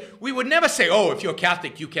 Today, we would never say, oh, if you're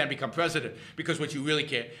Catholic, you can't become president because what you really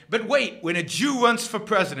care. But wait, when a Jew runs for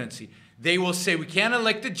presidency, they will say we can't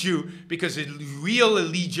elect a Jew because his real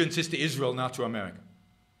allegiance is to Israel, not to America.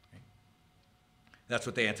 That's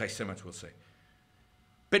what the anti-Semites will say.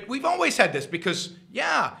 But we've always had this because,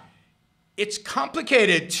 yeah, it's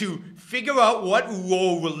complicated to figure out what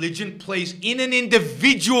role religion plays in an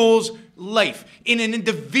individual's life, in an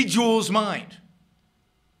individual's mind.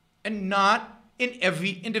 And not in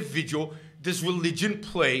every individual does religion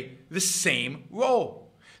play the same role.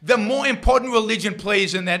 The more important religion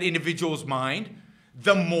plays in that individual's mind,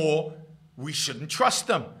 the more we shouldn't trust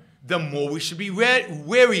them, the more we should be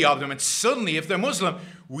wary of them. And certainly if they're Muslim,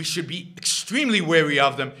 we should be extremely wary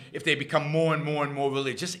of them if they become more and more and more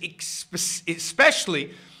religious,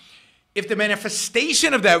 especially if the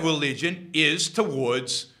manifestation of that religion is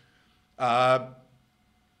towards kind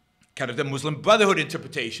of the Muslim Brotherhood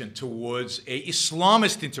interpretation, towards a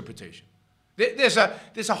Islamist interpretation. There's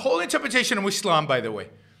a whole interpretation of Islam, by the way.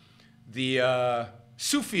 The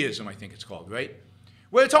Sufism, I think it's called, right?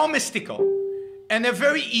 Where it's all mystical. And they're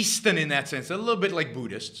very Eastern in that sense, a little bit like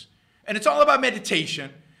Buddhists. And it's all about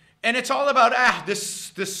meditation. And it's all about,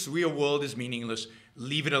 this real world is meaningless.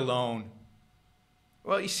 Leave it alone.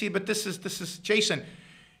 Well, you see, but this is Jason,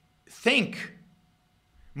 think.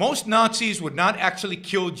 Most Nazis would not actually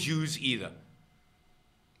kill Jews either.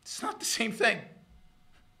 It's not the same thing.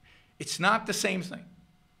 It's not the same thing.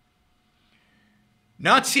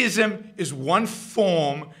 Nazism is one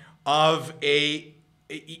form of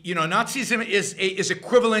Nazism is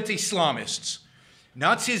equivalent to Islamists.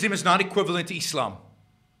 Nazism is not equivalent to Islam.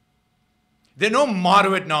 There are no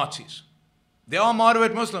moderate Nazis. They're all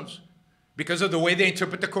moderate Muslims because of the way they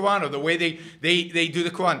interpret the Quran or the way they do the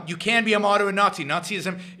Quran. You can be a moderate Nazi.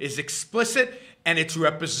 Nazism is explicit and it's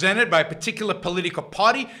represented by a particular political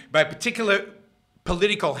party, by a particular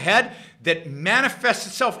political head that manifests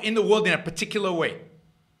itself in the world in a particular way.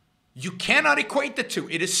 You cannot equate the two.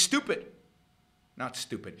 It is stupid. Not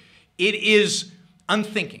stupid. It is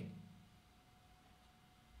unthinking.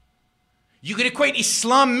 You can equate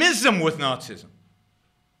Islamism with Nazism.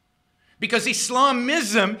 Because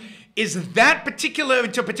Islamism is that particular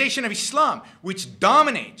interpretation of Islam which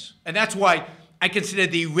dominates. And that's why I consider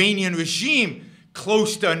the Iranian regime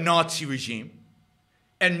close to a Nazi regime.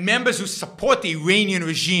 And members who support the Iranian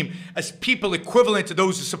regime as people equivalent to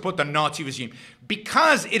those who support the Nazi regime.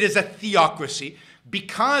 Because it is a theocracy,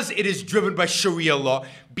 because it is driven by Sharia law,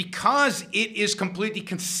 because it is completely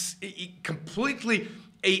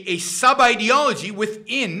a sub-ideology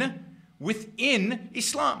within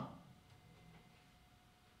Islam.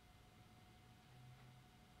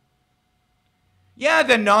 Yeah,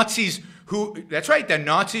 the Nazis That's right, they're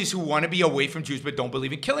Nazis who want to be away from Jews but don't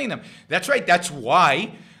believe in killing them. That's right, that's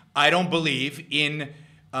why I don't believe in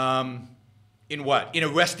what? In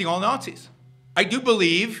arresting all Nazis. I don't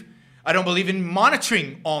believe in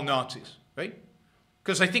monitoring all Nazis, right?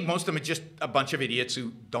 Because I think most of them are just a bunch of idiots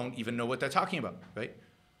who don't even know what they're talking about, right?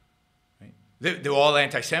 They're all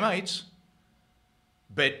anti-Semites,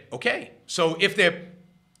 but okay. So if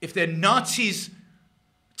they're Nazis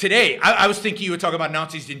today, I was thinking you were talking about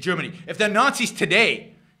Nazis in Germany. If they're Nazis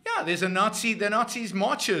today, yeah, there are Nazis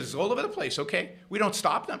marches all over the place, okay? We don't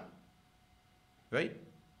stop them, right?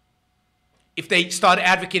 If they start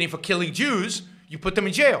advocating for killing Jews, you put them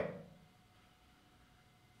in jail.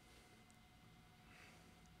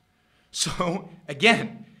 So,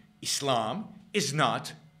 again, Islam is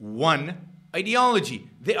not one ideology.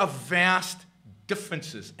 There are vast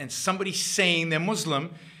differences. And somebody saying they're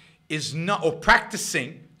Muslim is not, or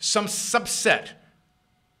practicing some subset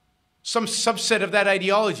of that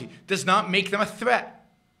ideology does not make them a threat.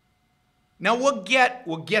 Now we'll get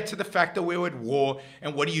to the fact that we're at war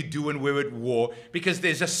and what do you do when we're at war, because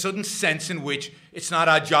there's a certain sense in which it's not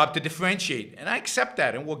our job to differentiate. And I accept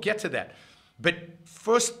that, and we'll get to that. But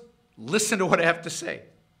first, listen to what I have to say.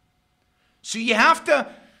 So you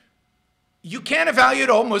can't evaluate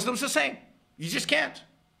all Muslims the same. You just can't.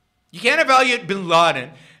 You can't evaluate bin Laden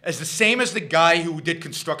as the same as the guy who did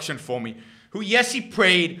construction for me, who, yes, he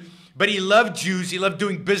prayed, but he loved Jews, he loved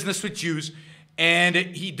doing business with Jews, and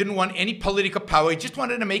he didn't want any political power. He just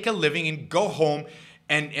wanted to make a living and go home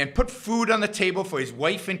and put food on the table for his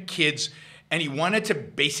wife and kids, and he wanted to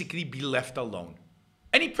basically be left alone.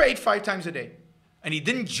 And he prayed 5 times a day. And he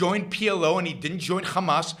didn't join PLO, and he didn't join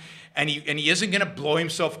Hamas, and he isn't going to blow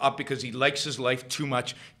himself up because he likes his life too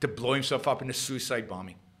much to blow himself up in a suicide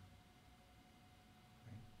bombing.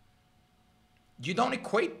 You don't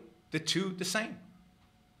equate the two the same.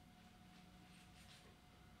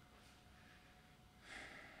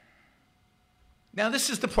 Now, this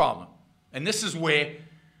is the problem, and this is where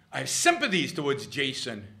I have sympathies towards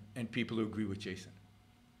Jason and people who agree with Jason.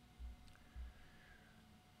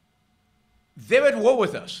 They're at war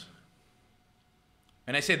with us.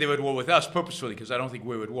 And I say they're at war with us purposefully because I don't think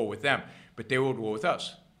we're at war with them, but they're at war with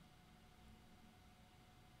us.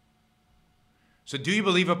 So do you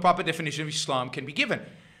believe a proper definition of Islam can be given?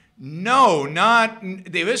 No,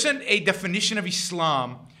 there isn't a definition of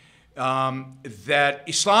Islam that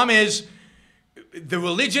Islam is the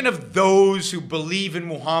religion of those who believe in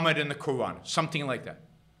Muhammad and the Quran, something like that.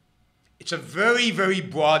 It's a very, very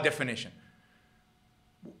broad definition.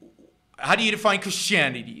 How do you define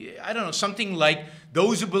Christianity? I don't know, something like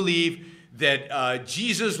those who believe that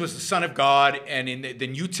Jesus was the Son of God, and in the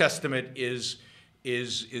New Testament is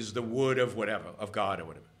the word of whatever, of God or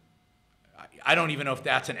whatever. I don't even know if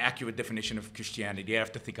that's an accurate definition of Christianity. I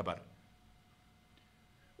have to think about it.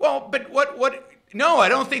 Well, but no, I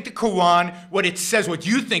don't think the Quran, what it says, what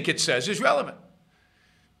you think it says, is relevant.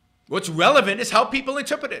 What's relevant is how people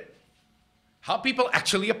interpret it. How people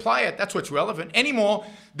actually apply it. That's what's relevant. Any more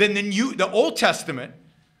than the Old Testament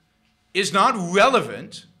is not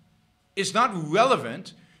relevant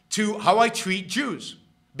to how I treat Jews.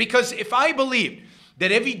 Because if I believed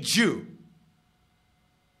that every Jew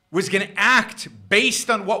was going to act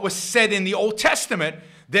based on what was said in the Old Testament,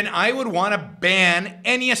 then I would want to ban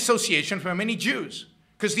any association from any Jews.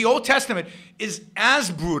 Because the Old Testament is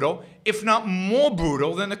as brutal, if not more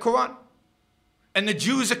brutal, than the Quran. And the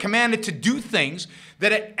Jews are commanded to do things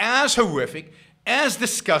that are as horrific, as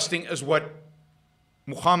disgusting as what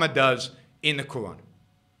Muhammad does in the Quran.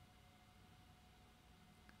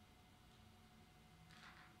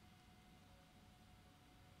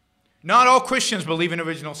 Not all Christians believe in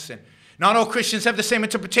original sin. Not all Christians have the same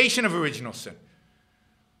interpretation of original sin.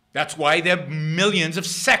 That's why there are millions of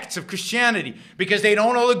sects of Christianity, because they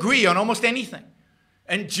don't all agree on almost anything.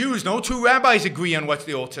 And Jews, no two rabbis agree on what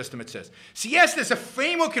the Old Testament says. So yes, there's a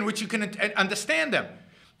framework in which you can understand them.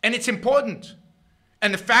 And it's important.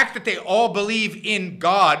 And the fact that they all believe in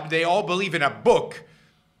God, they all believe in a book,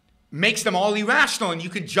 makes them all irrational, and you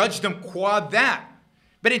can judge them qua that.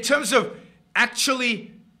 But in terms of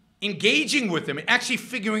actually engaging with them, and actually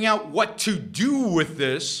figuring out what to do with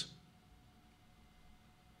this,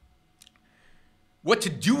 what to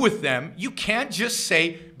do with them, you can't just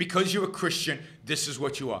say, because you're a Christian, this is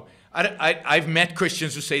what you are. I've met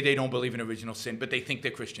Christians who say they don't believe in original sin, but they think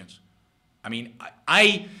they're Christians. I mean,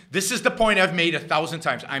 this is the point I've made 1,000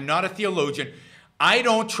 times. I'm not a theologian. I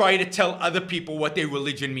don't try to tell other people what their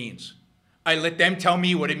religion means. I let them tell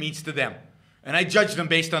me what it means to them. And I judge them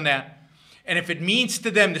based on that. And if it means to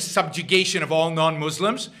them the subjugation of all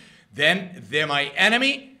non-Muslims, then they're my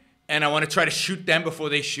enemy, and I want to try to shoot them before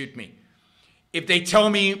they shoot me. if they tell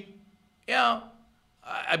me, yeah,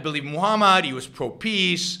 I believe Muhammad, he was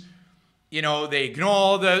pro-peace, you know, they ignore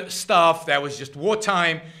all the stuff, that was just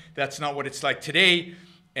wartime, that's not what it's like today,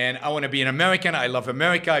 and I want to be an American, I love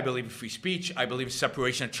America, I believe in free speech, I believe in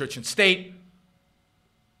separation of church and state,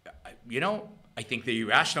 you know, I think they're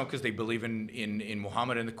irrational because they believe in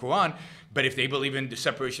Muhammad and the Quran, but if they believe in the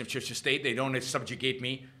separation of church and state, they don't subjugate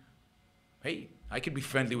me, hey, I could be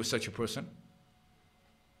friendly with such a person.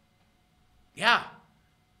 Yeah.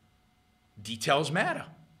 Details matter.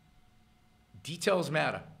 Details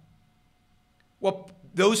matter. Well,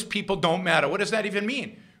 those people don't matter. What does that even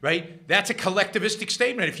mean, right? That's a collectivistic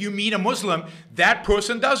statement. If you meet a Muslim, that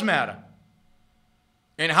person does matter.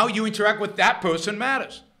 And how you interact with that person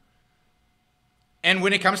matters. And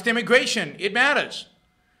when it comes to immigration, it matters.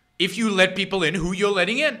 If you let people in, who you're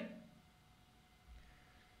letting in.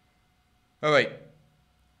 All right.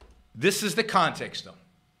 This is the context, though.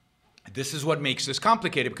 This is what makes this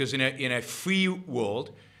complicated, because in a free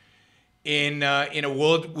world, in a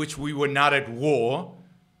world which we were not at war,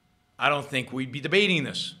 I don't think we'd be debating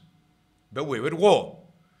this. But we're at war.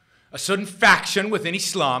 A certain faction within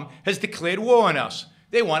Islam has declared war on us.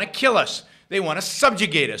 They want to kill us. They want to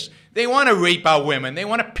subjugate us. They want to rape our women. They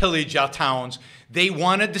want to pillage our towns. They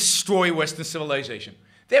want to destroy Western civilization.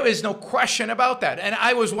 There is no question about that. And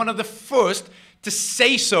I was one of the first to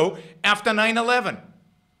say so after 9/11.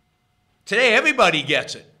 Today, everybody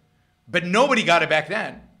gets it, but nobody got it back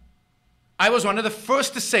then. I was one of the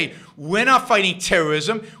first to say, we're not fighting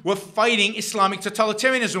terrorism, we're fighting Islamic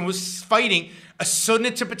totalitarianism, we're fighting a certain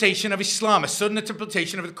interpretation of Islam, a certain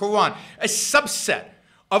interpretation of the Quran. A subset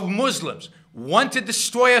of Muslims want to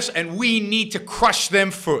destroy us, and we need to crush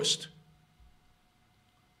them first.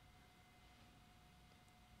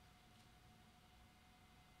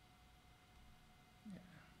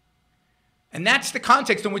 And that's the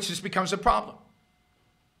context in which this becomes a problem.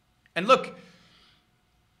 And look,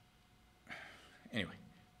 anyway,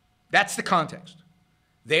 that's the context.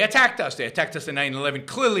 They attacked us. They attacked us in 9/11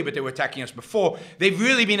 clearly, but they were attacking us before. They've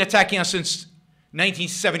really been attacking us since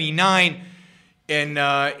 1979, when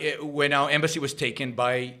our embassy was taken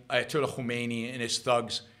by Ayatollah Khomeini and his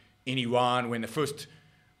thugs in Iran, when the first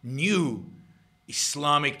new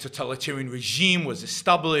Islamic totalitarian regime was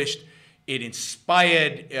established. It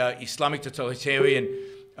inspired Islamic totalitarian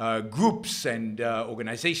groups and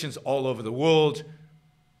organizations all over the world.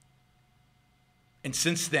 And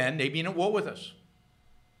since then, they've been at war with us.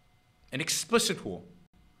 An explicit war.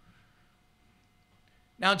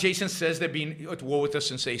 Now, Jason says they've been at war with us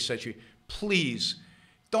since the 8th century. Please,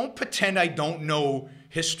 don't pretend I don't know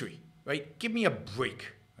history, right? Give me a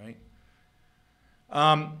break, right?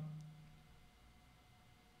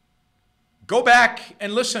 Go back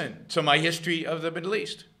and listen to my history of the Middle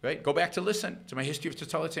East, right? Go back to listen to my history of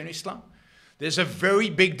totalitarian Islam. There's a very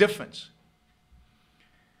big difference.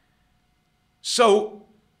 So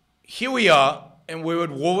here we are, and we're at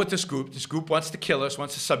war with this group. This group wants to kill us,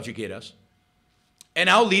 wants to subjugate us. And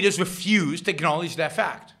our leaders refuse to acknowledge that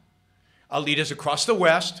fact. Our leaders across the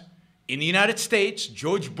West, in the United States,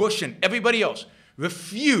 George Bush and everybody else,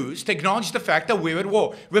 refuse to acknowledge the fact that we're at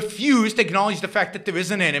war, refuse to acknowledge the fact that there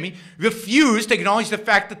is an enemy, refuse to acknowledge the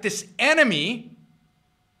fact that this enemy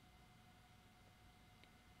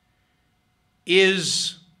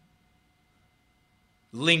is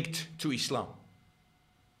linked to Islam,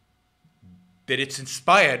 that it's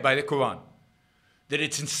inspired by the Quran, that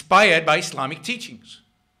it's inspired by Islamic teachings.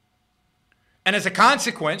 And as a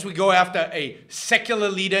consequence, we go after a secular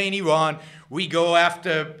leader in Iran. We go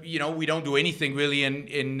after, you know, we don't do anything really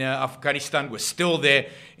in Afghanistan. We're still there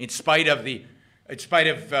in spite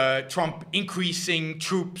of Trump increasing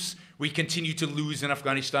troops. We continue to lose in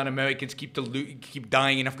Afghanistan. Americans keep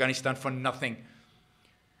dying in Afghanistan for nothing.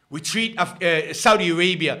 We treat Saudi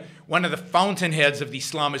Arabia, one of the fountainheads of the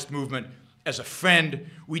Islamist movement, as a friend.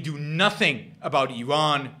 We do nothing about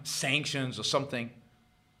Iran, sanctions or something.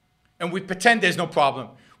 And we pretend there's no problem.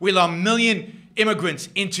 We allow 1 million immigrants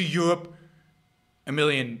into Europe, 1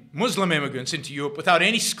 million Muslim immigrants into Europe without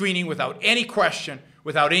any screening, without any question,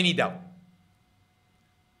 without any doubt.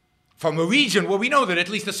 From a region where we know that at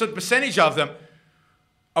least a certain percentage of them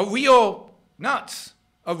are real nuts,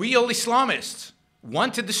 are real Islamists,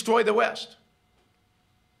 want to destroy the West.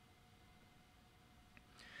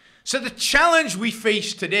 So the challenge we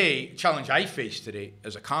face today, challenge I face today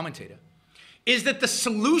as a commentator, is that the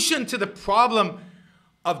solution to the problem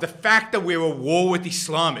of the fact that we're at war with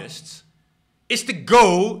Islamists is to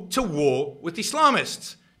go to war with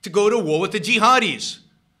Islamists, to go to war with the jihadis,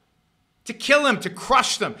 to kill them, to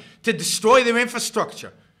crush them, to destroy their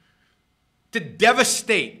infrastructure, to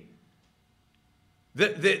devastate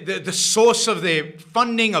the source of their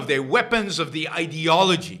funding, of their weapons, of the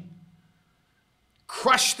ideology.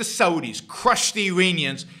 Crush the Saudis, crush the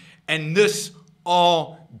Iranians, and this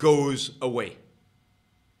all goes away.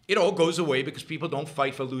 It all goes away because people don't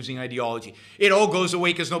fight for losing ideology. It all goes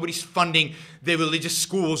away because nobody's funding their religious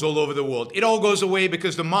schools all over the world. It all goes away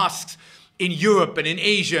because the mosques in Europe and in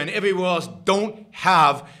Asia and everywhere else don't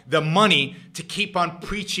have the money to keep on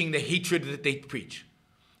preaching the hatred that they preach.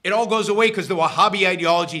 It all goes away because the Wahhabi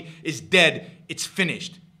ideology is dead. It's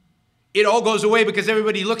finished. It all goes away because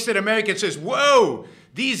everybody looks at America and says, whoa,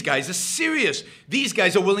 these guys are serious. These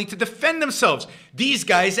guys are willing to defend themselves. These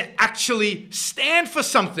guys actually stand for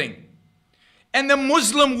something. And the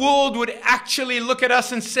Muslim world would actually look at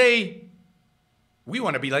us and say, we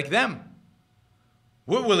want to be like them.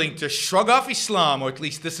 We're willing to shrug off Islam, or at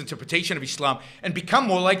least this interpretation of Islam, and become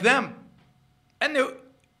more like them. And there are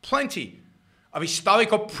plenty of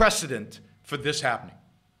historical precedent for this happening.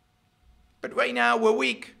 But right now, we're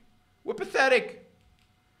weak. We're pathetic.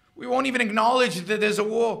 We won't even acknowledge that there's a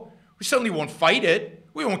war. We certainly won't fight it.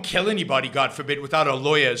 We won't kill anybody, God forbid, without our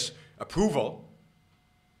lawyer's approval.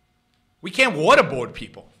 We can't waterboard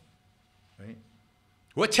people. Right?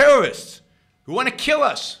 We're terrorists who want to kill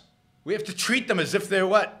us. We have to treat them as if they're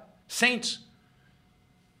what? Saints.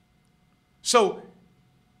 So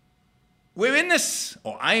we're in this,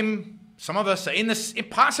 or some of us are in this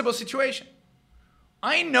impossible situation.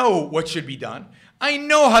 I know what should be done. I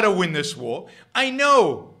know how to win this war. I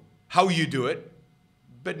know how you do it,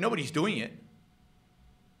 but nobody's doing it.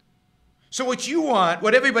 So what you want,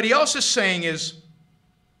 what everybody else is saying is,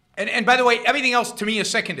 and by the way, everything else to me is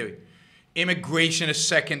secondary. Immigration is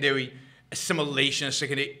secondary. Assimilation is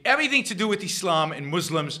secondary. Everything to do with Islam and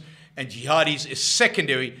Muslims and jihadis is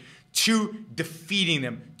secondary to defeating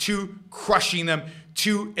them, to crushing them,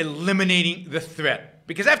 to eliminating the threat.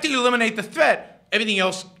 Because after you eliminate the threat, everything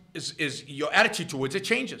else is your attitude towards it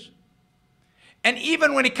changes. And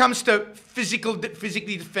even when it comes to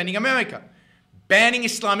physically defending America, banning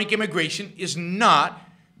Islamic immigration is not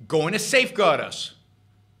going to safeguard us.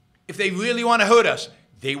 If they really want to hurt us,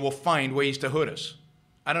 they will find ways to hurt us.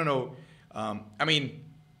 I don't know. I mean,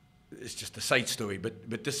 it's just a side story,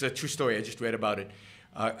 but this is a true story. I just read about it.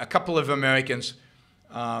 A couple of Americans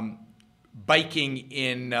biking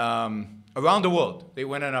in around the world. They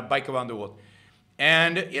went on a bike around the world.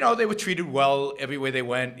 And, you know, they were treated well everywhere they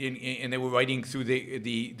went, and they were riding through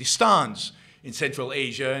the stans in Central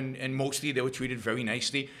Asia, and mostly they were treated very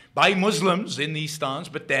nicely by Muslims in these stans.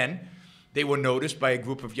 But then they were noticed by a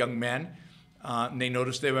group of young men, and they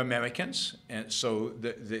noticed they were Americans. And so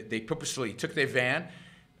they purposely took their van,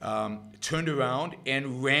 turned around,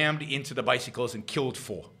 and rammed into the bicycles and killed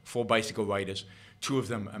four bicycle riders, 2 of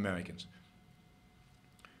them Americans.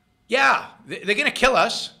 Yeah, they're going to kill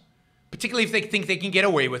us. Particularly if they think they can get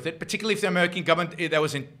away with it, particularly if the American government, that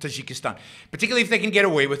was in Tajikistan, particularly if they can get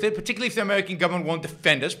away with it, particularly if the American government won't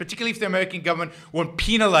defend us, particularly if the American government won't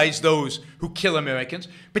penalize those who kill Americans,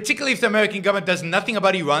 particularly if the American government does nothing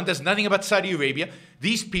about Iran, does nothing about Saudi Arabia,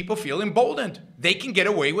 these people feel emboldened. They can get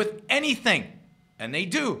away with anything, and they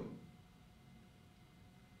do.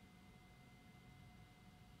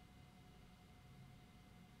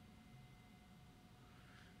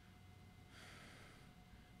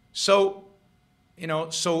 So, you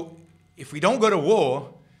know, so if we don't go to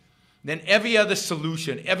war, then every other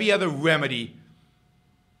solution, every other remedy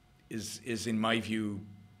is in my view,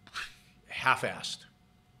 half-assed.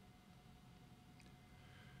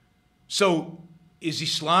 So, is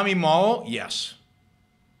Islam immoral? Yes.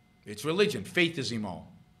 It's religion. Faith is immoral.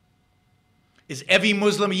 Is every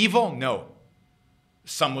Muslim evil? No.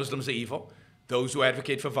 Some Muslims are evil. Those who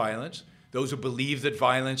advocate for violence, those who believe that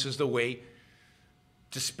violence is the way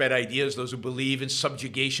to spread ideas, those who believe in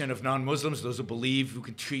subjugation of non-Muslims, those who believe who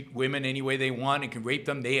can treat women any way they want and can rape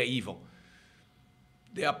them, they are evil.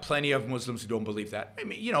 There are plenty of Muslims who don't believe that. I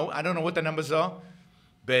mean, you know, I don't know what the numbers are,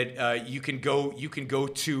 but you can go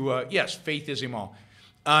to, yes, faith is immoral.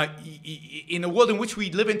 In the world in which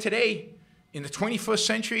we live in today, in the 21st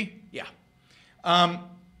century, yeah.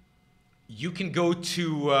 You can go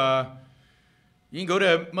to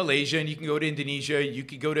Malaysia, and you can go to Indonesia. You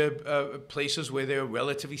can go to places where there are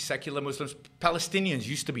relatively secular Muslims. Palestinians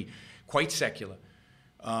used to be quite secular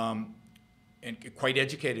and quite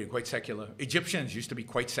educated and quite secular. Egyptians used to be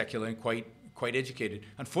quite secular and quite educated.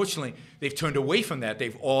 Unfortunately, they've turned away from that.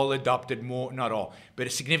 They've all adopted more, not all, but a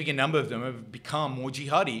significant number of them have become more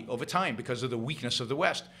jihadi over time because of the weakness of the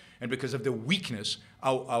West and because of the weakness,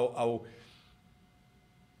 our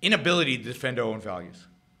inability to defend our own values.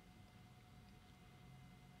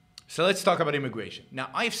 So let's talk about immigration. Now,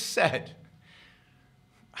 I've said,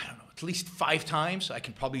 I don't know, at least 5 times. I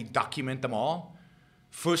can probably document them all.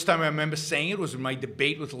 First time I remember saying it was in my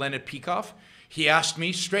debate with Leonard Peikoff. He asked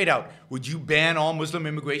me straight out, would you ban all Muslim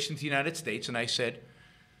immigration to the United States? And I said,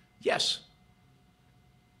 yes.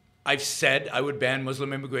 I've said I would ban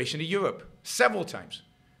Muslim immigration to Europe several times,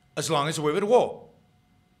 as long as we're at war.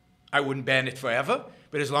 I wouldn't ban it forever,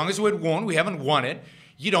 but as long as we're at war, we haven't won it,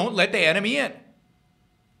 you don't let the enemy in.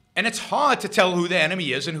 And it's hard to tell who the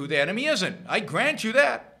enemy is and who the enemy isn't. I grant you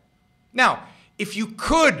that. Now, if you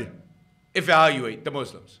could evaluate the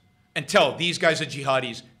Muslims and tell these guys are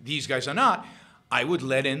jihadis, these guys are not, I would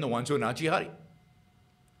let in the ones who are not jihadi.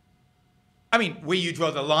 I mean, where you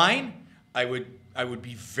draw the line, I would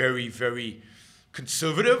be very, very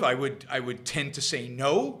conservative. I would tend to say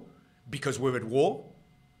no because we're at war.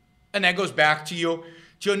 And that goes back to your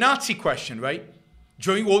Nazi question, right?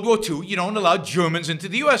 During World War II, you don't allow Germans into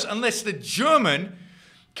the U.S. unless the German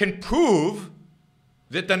can prove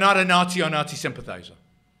that they're not a Nazi or Nazi sympathizer.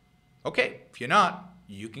 Okay, if you're not,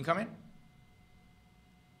 you can come in.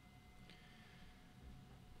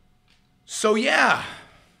 So yeah,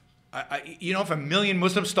 you know, if 1 million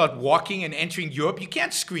Muslims start walking and entering Europe, you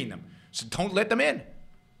can't screen them. So don't let them in.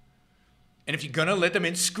 And if you're gonna let them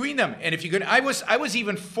in, screen them. And if you're gonna, I was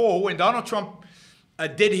even for when Donald Trump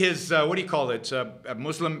did his what do you call it?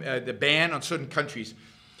 Muslim the ban on certain countries,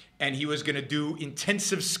 and he was gonna do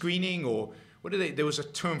intensive screening, or what did they? There was a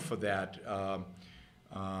term for that.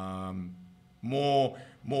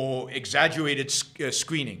 More exaggerated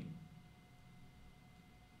screening.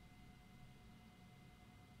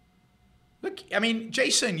 Look, I mean,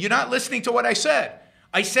 Jason, you're not listening to what I said.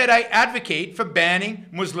 I said I advocate for banning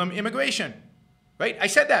Muslim immigration, right? I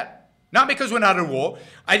said that. Not because we're not at war.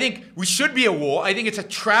 I think we should be at war. I think it's a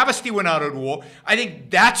travesty we're not at war. I think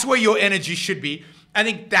that's where your energy should be. I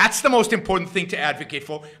think that's the most important thing to advocate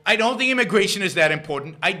for. I don't think immigration is that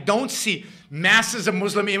important. I don't see masses of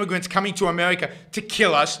Muslim immigrants coming to America to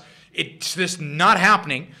kill us. It's just not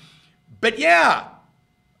happening. But yeah,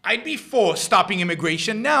 I'd be for stopping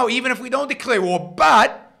immigration now, even if we don't declare war.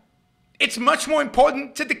 But it's much more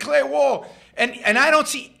important to declare war. And I don't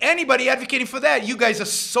see anybody advocating for that. You guys are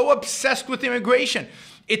so obsessed with immigration.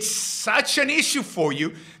 It's such an issue for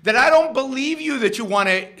you that I don't believe you that you want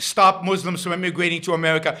to stop Muslims from immigrating to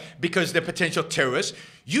America because they're potential terrorists.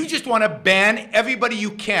 You just want to ban everybody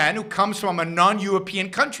you can who comes from a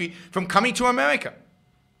non-European country from coming to America.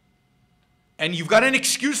 And you've got an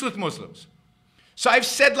excuse with Muslims. So I've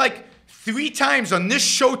said like 3 times on this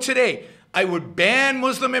show today, I would ban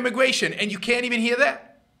Muslim immigration, and you can't even hear that.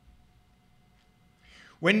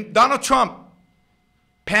 When Donald Trump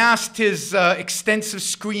passed his extensive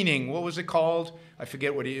screening, what was it called? I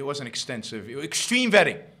forget what it wasn't extensive, extreme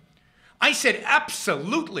vetting. I said,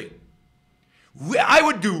 absolutely. I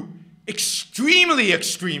would do extremely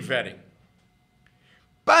extreme vetting.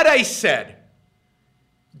 But I said,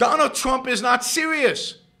 Donald Trump is not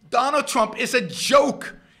serious. Donald Trump is a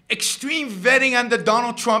joke. Extreme vetting under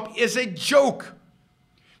Donald Trump is a joke.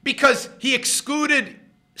 Because he excluded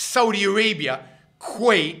Saudi Arabia,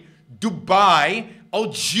 Kuwait, Dubai,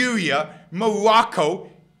 Algeria, Morocco,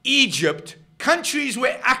 Egypt, countries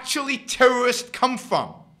where actually terrorists come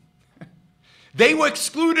from. They were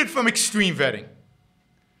excluded from extreme vetting.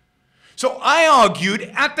 So I argued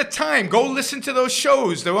at the time, go listen to those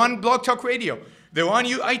shows, they're on Blog Talk Radio, they're on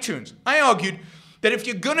iTunes. I argued that if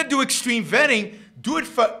you're going to do extreme vetting, do it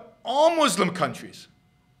for all Muslim countries,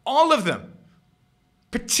 all of them,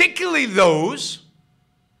 particularly those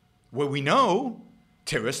where we know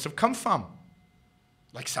terrorists have come from,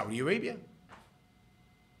 like Saudi Arabia.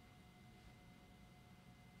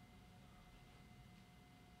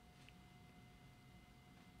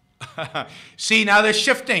 See, now they're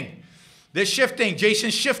shifting. They're shifting.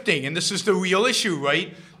 Jason's shifting, and this is the real issue,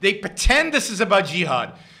 right? They pretend this is about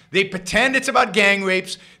jihad. They pretend it's about gang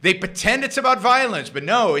rapes. They pretend it's about violence, but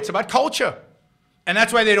no, it's about culture. And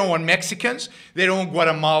that's why they don't want Mexicans. They don't want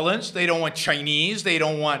Guatemalans. They don't want Chinese. They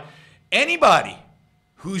don't want anybody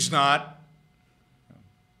who's not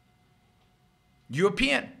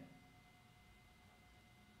European.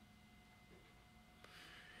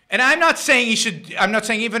 And I'm not saying he should, I'm not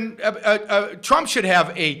saying even Trump should have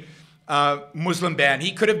a Muslim ban.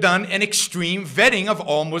 He could have done an extreme vetting of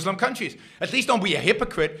all Muslim countries. At least don't be a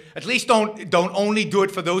hypocrite. At least don't only do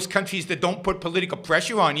it for those countries that don't put political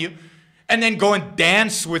pressure on you, and then go and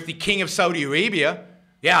dance with the king of Saudi Arabia.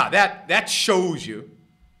 Yeah, that shows you.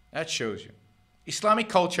 That shows you. Islamic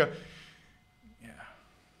culture. Yeah.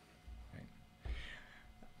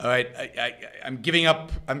 All right, I'm giving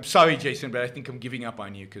up. I'm sorry, Jason, but I think I'm giving up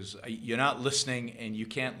on you because you're not listening and you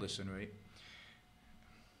can't listen, right?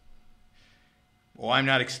 Or I'm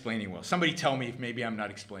not explaining well. Somebody tell me if maybe I'm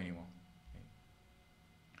not explaining well.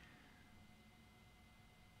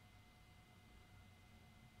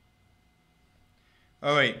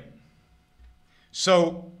 All right.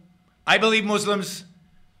 So I believe Muslims,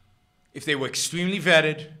 if they were extremely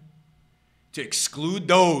vetted, to exclude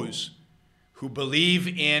those who believe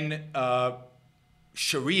in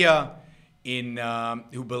Sharia,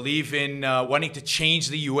 who believe in wanting to change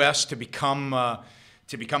the U.S. to become a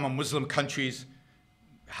Muslim country.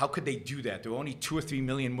 How could they do that? There are only 2 or 3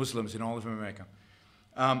 million Muslims in all of America.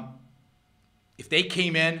 If they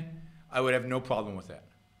came in, I would have no problem with that.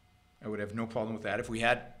 I would have no problem with that if we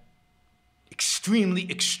had extremely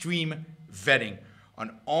extreme vetting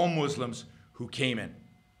on all Muslims who came in.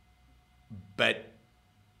 But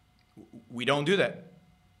we don't do that.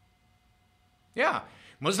 Yeah,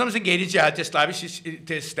 Muslims engage in jihad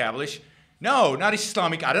to establish. No, not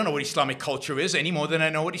Islamic. I don't know what Islamic culture is any more than I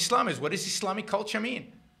know what Islam is. What does Islamic culture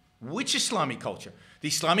mean? Which Islamic culture? The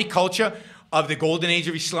Islamic culture of the golden age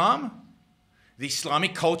of Islam? The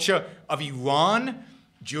Islamic culture of Iran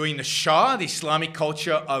during the Shah? The Islamic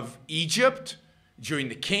culture of Egypt during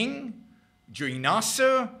the king? During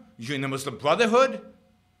Nasser? During the Muslim Brotherhood?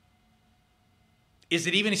 Is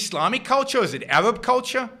it even Islamic culture? Is it Arab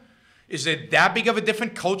culture? Is it that big of a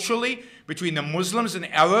difference culturally between the Muslims and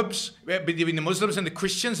Arabs, between the Muslims and the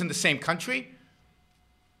Christians in the same country?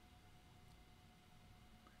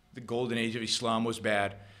 The golden age of Islam was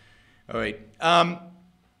bad. All right.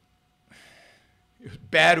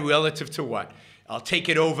 Bad relative to what? I'll take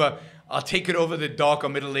it over the dark or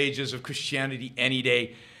Middle Ages of Christianity any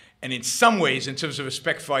day. And in some ways, in terms of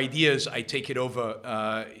respect for ideas, I take it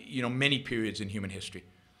over many periods in human history.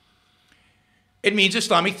 It means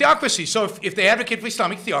Islamic theocracy. So if they advocate for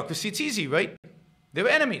Islamic theocracy, it's easy, right? They're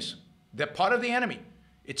enemies. They're part of the enemy.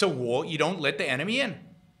 It's a war. You don't let the enemy in.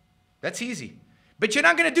 That's easy. But you're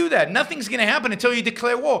not going to do that. Nothing's going to happen until you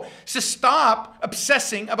declare war. So stop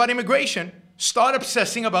obsessing about immigration. Start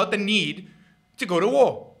obsessing about the need to go to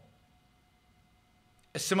war.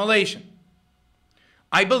 Assimilation.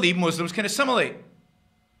 I believe Muslims can assimilate.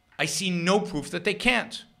 I see no proof that they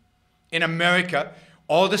can't. In America,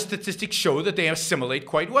 all the statistics show that they assimilate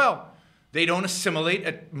quite well. They don't assimilate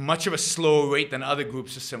at much of a slower rate than other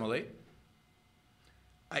groups assimilate.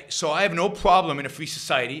 So I have no problem in a free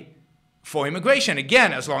society for immigration.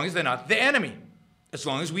 Again, as long as they're not the enemy. As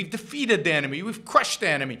long as we've defeated the enemy, we've crushed the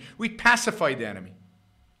enemy, we've pacified the enemy.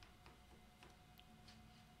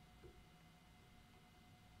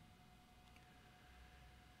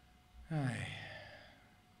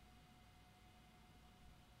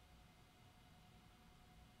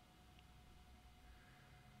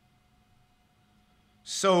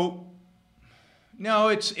 So, no,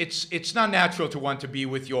 it's not natural to want to be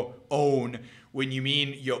with your own when you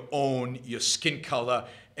mean your own, your skin color,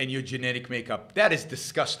 and your genetic makeup. That is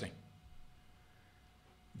disgusting.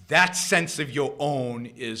 That sense of your own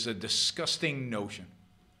is a disgusting notion.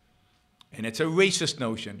 And it's a racist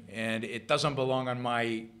notion, and it doesn't belong on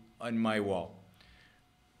my wall.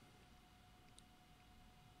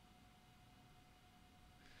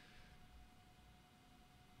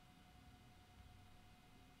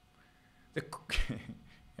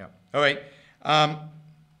 Yeah. All right.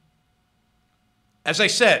 As I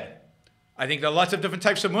said, I think there are lots of different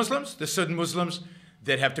types of Muslims. There's certain Muslims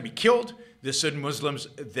that have to be killed. There's certain Muslims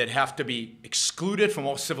that have to be excluded from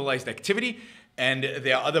all civilized activity. And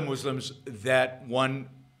there are other Muslims that one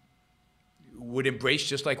would embrace,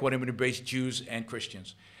 just like one would embrace Jews and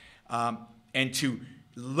Christians. And to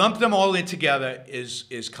lump them all in together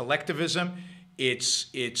is collectivism. It's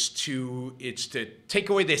to take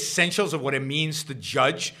away the essentials of what it means to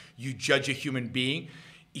judge. You judge a human being.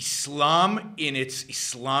 Islam, in its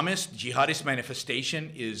Islamist, jihadist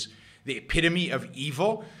manifestation, is the epitome of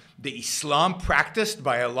evil. The Islam practiced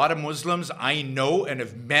by a lot of Muslims I know and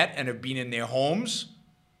have met and have been in their homes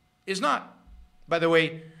is not. By the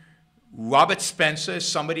way, Robert Spencer is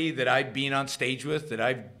somebody that I've been on stage with, that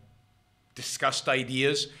I've discussed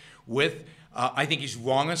ideas with. I think he's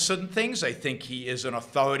wrong on certain things. I think he is an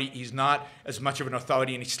authority. He's not as much of an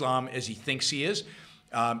authority in Islam as he thinks he is.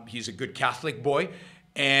 He's a good Catholic boy.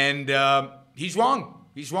 And he's wrong.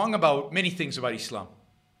 He's wrong about many things about Islam.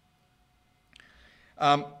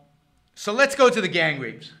 So let's go to the gang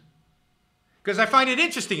rapes. Because I find it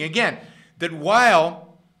interesting, again, that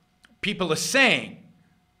while people are saying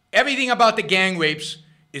everything about the gang rapes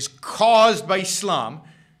is caused by Islam,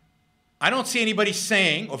 I don't see anybody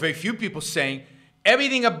saying, or very few people saying,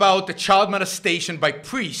 everything about the child molestation by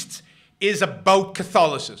priests is about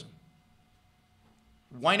Catholicism.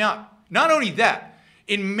 Why not? Not only that,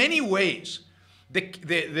 in many ways,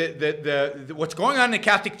 what's going on in the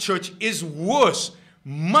Catholic Church is worse,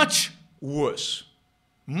 much worse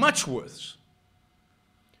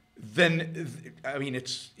than, I mean,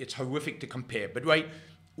 it's horrific to compare, but right,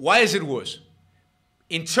 why is it worse?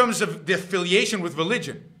 In terms of the affiliation with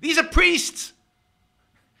religion. These are priests.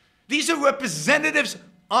 These are representatives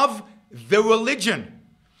of the religion.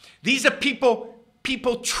 These are people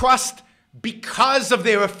trust because of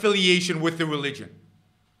their affiliation with the religion.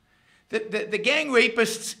 The gang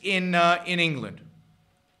rapists in England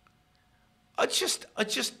are just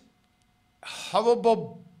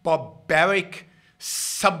horrible, barbaric,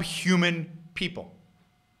 subhuman people.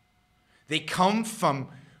 They come from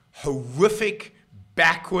horrific,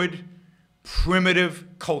 backward, primitive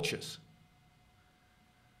cultures.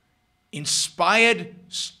 Inspired,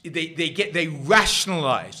 they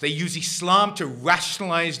rationalize. They use Islam to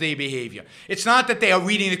rationalize their behavior. It's not that they are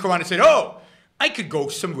reading the Quran and saying, oh, I could go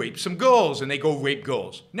rape some girls, and they go rape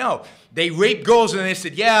girls. No, they rape girls, and they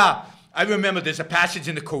said, yeah, I remember there's a passage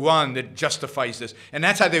in the Quran that justifies this. And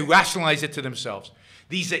that's how they rationalize it to themselves.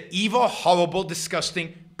 These are evil, horrible,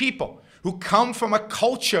 disgusting people who come from a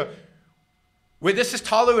culture where this is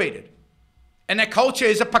tolerated. And that culture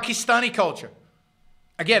is a Pakistani culture.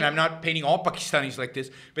 Again, I'm not painting all Pakistanis like this,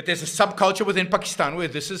 but there's a subculture within Pakistan where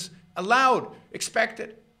this is allowed,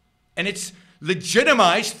 expected. And it's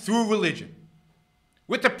legitimized through religion.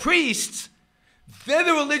 With the priests, they're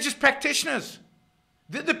the religious practitioners.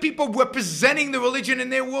 They're the people representing the religion in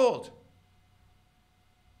their world.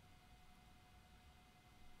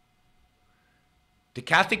 The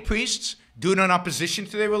Catholic priests do it in opposition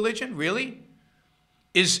to their religion? Really?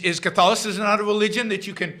 Is Catholicism not a religion that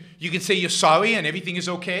you can say you're sorry and everything is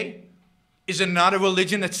okay? Is it not a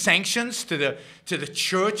religion that sanctions to the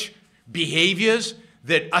church behaviors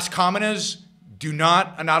that us commoners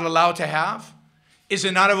are not allowed to have? Is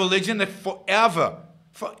it not a religion that forever,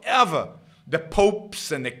 the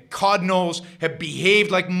popes and the cardinals have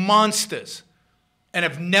behaved like monsters and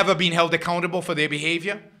have never been held accountable for their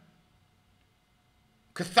behavior?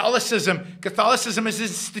 Catholicism has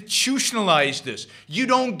institutionalized this. You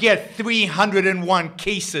don't get 301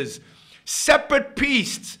 cases, separate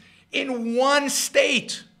priests in one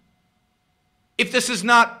state, if this is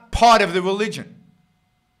not part of the religion.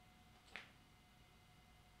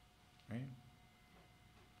 Right?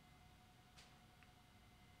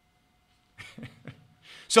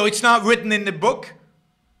 So it's not written in the book,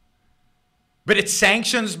 but it's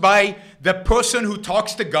sanctioned by the person who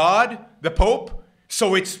talks to God, the Pope.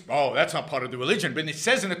 So it's, oh, that's not part of the religion. But it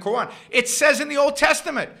says in the Quran. It says in the Old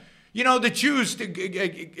Testament. You know, the Jews,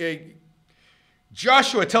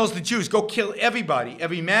 Joshua tells the Jews, go kill everybody,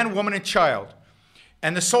 every man, woman, and child.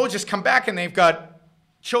 And the soldiers come back and they've got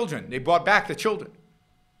children. They brought back the children.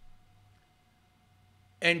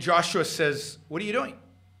 And Joshua says, what are you doing?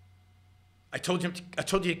 I told you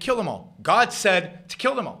to kill them all. God said to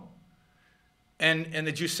kill them all. And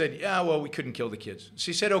the Jews said, yeah, well, we couldn't kill the kids. So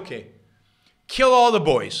he said, okay. Kill all the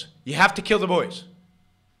boys. You have to kill the boys.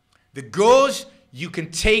 The girls you can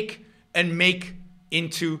take and make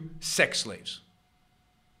into sex slaves.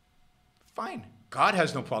 Fine. God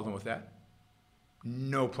has no problem with that.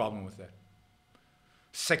 No problem with that.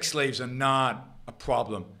 Sex slaves are not a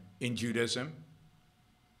problem in Judaism.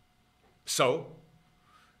 So,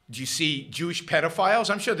 do you see Jewish pedophiles?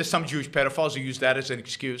 I'm sure there's some Jewish pedophiles who use that as an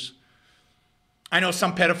excuse. I know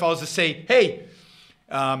some pedophiles that say, hey,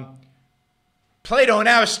 Plato and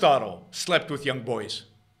Aristotle slept with young boys.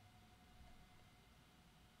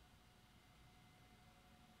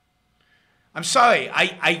 I'm sorry,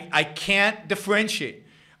 I can't differentiate.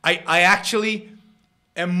 I actually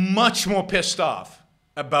am much more pissed off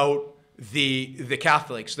about the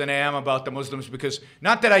Catholics than I am about the Muslims, because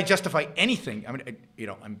not that I justify anything. I mean,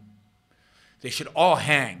 they should all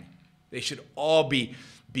hang. They should all they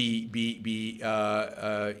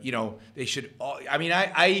should all, I mean,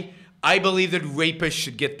 I believe that rapists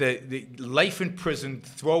should get the life in prison,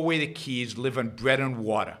 throw away the keys, live on bread and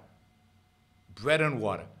water. Bread and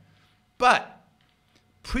water. But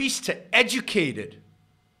priests are educated.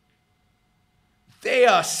 They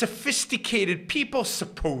are sophisticated people,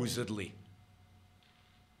 supposedly.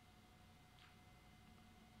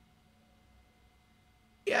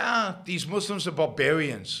 Yeah, these Muslims are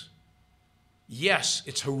barbarians. Yes,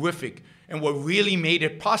 it's horrific. And what really made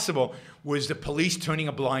it possible was the police turning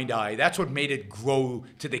a blind eye. That's what made it grow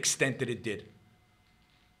to the extent that it did.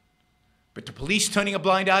 But the police turning a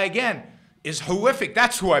blind eye again is horrific.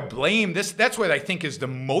 That's who I blame. That's what I think is the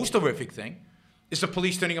most horrific thing, is the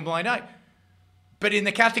police turning a blind eye. But in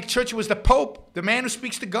the Catholic Church, it was the Pope, the man who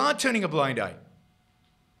speaks to God, turning a blind eye.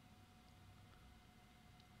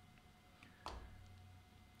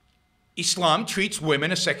 Islam treats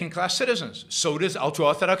women as second-class citizens. So does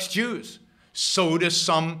ultra-Orthodox Jews. So does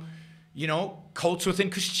some, cults within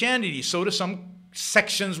Christianity. So do some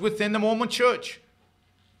sections within the Mormon Church.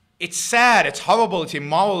 It's sad. It's horrible. It's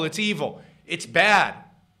immoral. It's evil. It's bad.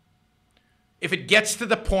 If it gets to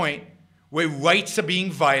the point where rights are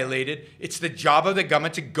being violated, it's the job of the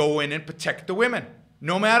government to go in and protect the women,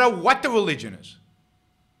 no matter what the religion is.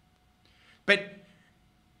 But,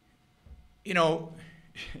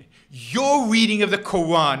 your reading of the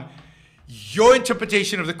Quran, your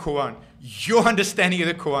interpretation of the Quran, your understanding of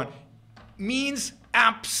the Quran means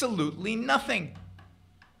absolutely nothing.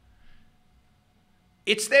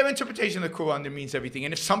 It's their interpretation of the Quran that means everything.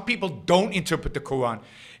 And if some people don't interpret the Quran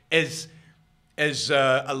as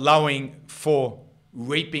allowing for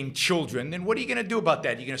raping children, then what are you going to do about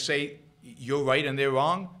that? You're going to say you're right and they're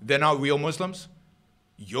wrong? They're not real Muslims?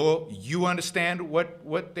 You understand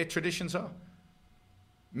what their traditions are?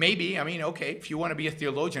 Maybe. Okay, if you want to be a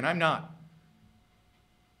theologian, I'm not.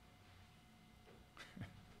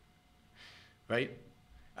 Right?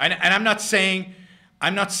 And I'm not saying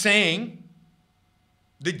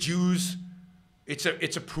the Jews,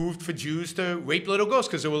 it's approved for Jews to rape little girls,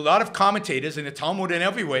 because there were a lot of commentators in the Talmud and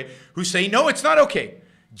every way who say, no, it's not okay.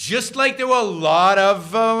 Just like there were a lot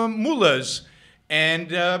of mullahs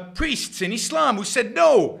and priests in Islam who said,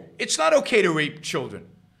 no, it's not okay to rape children.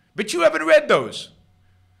 But you haven't read those.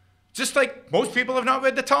 Just like most people have not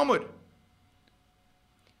read the Talmud.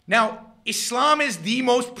 Now, Islam is the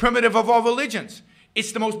most primitive of all religions.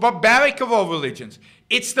 It's the most barbaric of all religions.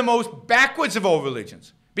 It's the most backwards of all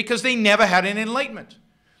religions, because they never had an enlightenment.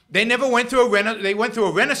 They never went through they went through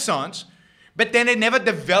a renaissance, but then it never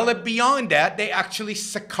developed beyond that. They actually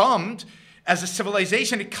succumbed as a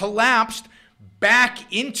civilization. It collapsed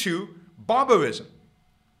back into barbarism.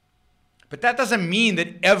 But that doesn't mean that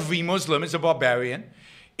every Muslim is a barbarian.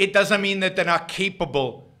 It doesn't mean that they're not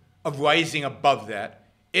capable of rising above that.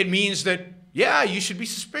 It means that, yeah, you should be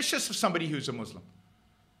suspicious of somebody who's a Muslim.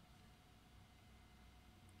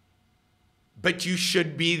 But you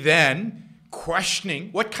should be then questioning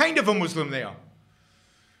what kind of a Muslim they are.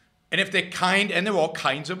 And if they're kind, and there are all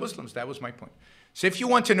kinds of Muslims, that was my point. So if you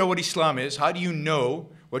want to know what Islam is, how do you know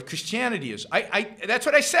what Christianity is? That's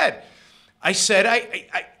what I said. I said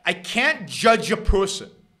I can't judge a person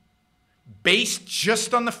based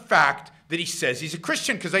just on the fact that he says he's a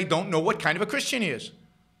Christian, because I don't know what kind of a Christian he is.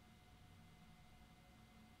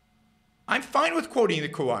 I'm fine with quoting the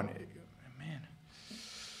Quran. Man,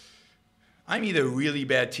 I'm either a really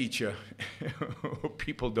bad teacher or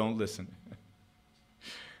people don't listen.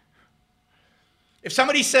 If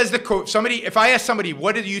somebody says if I ask somebody,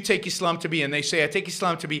 what do you take Islam to be? And they say, I take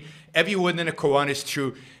Islam to be every word in the Quran is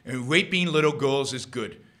true and raping little girls is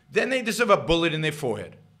good, then they deserve a bullet in their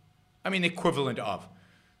forehead. The equivalent of.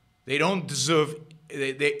 They don't deserve,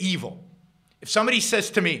 they're evil. If somebody says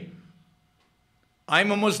to me,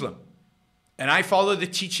 I'm a Muslim, and I follow the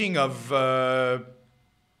teaching of,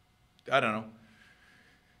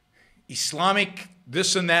 Islamic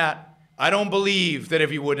this and that, I don't believe that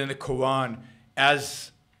every word in the Quran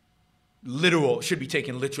as literal should be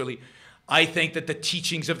taken literally. I think that the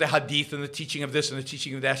teachings of the Hadith and the teaching of this and the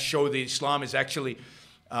teaching of that show that Islam is actually,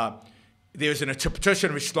 there's an interpretation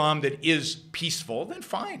of Islam that is peaceful, then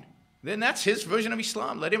fine. Then that's his version of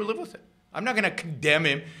Islam. Let him live with it. I'm not going to condemn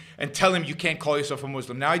him and tell him you can't call yourself a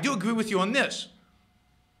Muslim. Now, I do agree with you on this.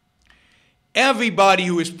 Everybody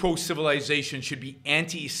who is pro-civilization should be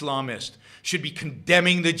anti-Islamist, should be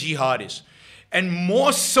condemning the jihadis. And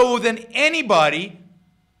more so than anybody,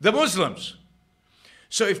 the Muslims.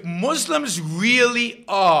 So if Muslims really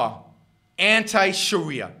are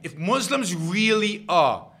anti-Sharia, if Muslims really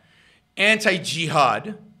are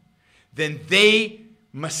anti-jihad, then they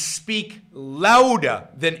must speak louder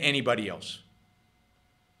than anybody else.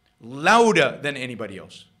 Louder than anybody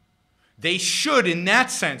else. They should, in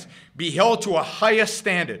that sense, be held to a higher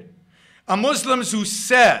standard. A Muslim who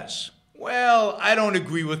says, well, I don't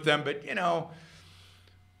agree with them, but,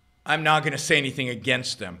 I'm not going to say anything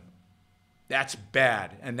against them. That's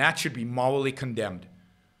bad, and that should be morally condemned.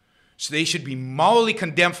 So they should be morally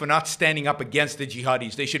condemned for not standing up against the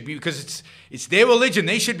jihadis. They should be, because it's their religion.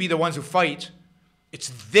 They should be the ones who fight. It's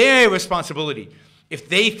their responsibility. If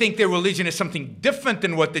they think their religion is something different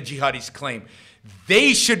than what the jihadis claim,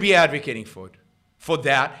 they should be advocating for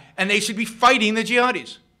that, and they should be fighting the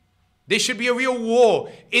jihadis. There should be a real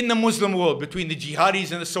war in the Muslim world between the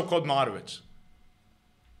jihadis and the so-called moderates.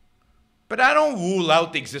 But I don't rule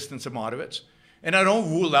out the existence of moderates, and I don't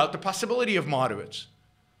rule out the possibility of moderates.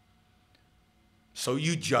 So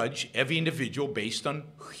you judge every individual based on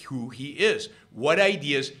who he is, what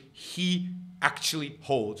ideas he actually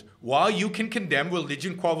holds. While you can condemn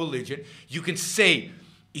religion qua religion, you can say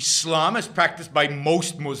Islam, as practiced by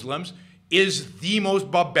most Muslims, is the most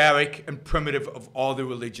barbaric and primitive of all the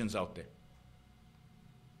religions out there.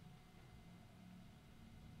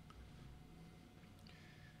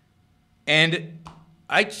 And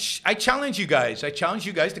I challenge you guys. I challenge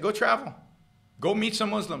you guys to go travel. Go meet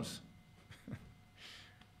some Muslims.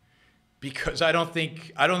 Because I don't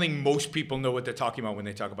think most people know what they're talking about when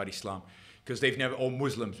they talk about Islam. Because they've never, or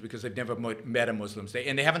Muslims, because they've never met a Muslim.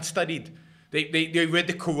 And they haven't studied. They read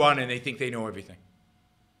the Quran and they think they know everything.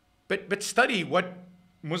 But study what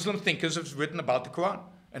Muslim thinkers have written about the Quran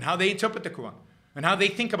and how they interpret the Quran and how they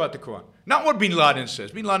think about the Quran. Not what Bin Laden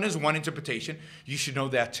says. Bin Laden is one interpretation. You should know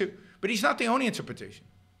that too. But he's not the only interpretation.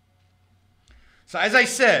 So as I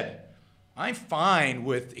said, I'm fine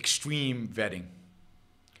with extreme vetting.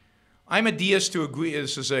 I'm a deist who agrees,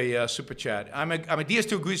 this is a super chat, I'm a deist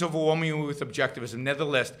who agrees overwhelmingly with objectivism.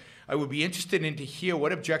 Nevertheless, I would be interested in to hear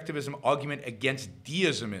what objectivism argument against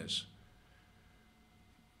deism is.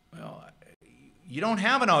 Well, you don't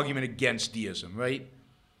have an argument against deism, right?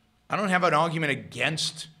 I don't have an argument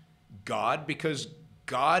against God because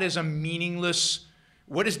God is a meaningless.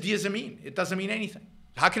 What does deism mean? It doesn't mean anything.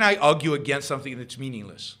 How can I argue against something that's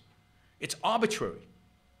meaningless? It's arbitrary.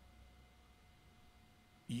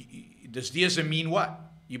 Does deism mean what?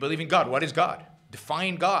 You believe in God. What is God?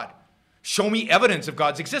 Define God. Show me evidence of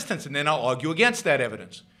God's existence, and then I'll argue against that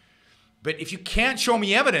evidence. But if you can't show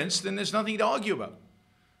me evidence, then there's nothing to argue about.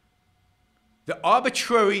 The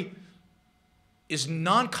arbitrary is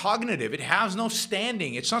non-cognitive. It has no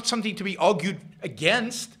standing. It's not something to be argued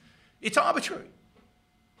against. It's arbitrary.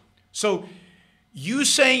 So you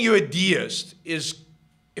saying you're a deist is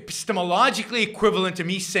epistemologically equivalent to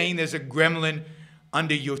me saying there's a gremlin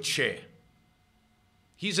under your chair.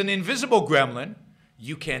 He's an invisible gremlin.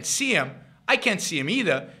 You can't see him. I can't see him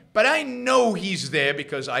either, but I know he's there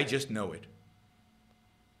because I just know it.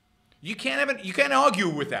 You can't argue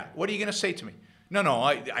with that. What are you going to say to me? No,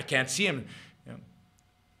 I can't see him. You know,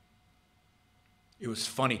 it was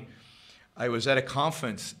funny. I was at a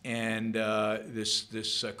conference, and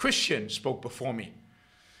this Christian spoke before me.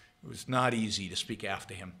 It was not easy to speak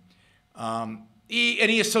after him.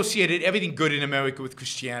 He associated everything good in America with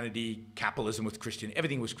Christianity, capitalism with Christian,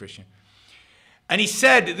 everything was Christian. And he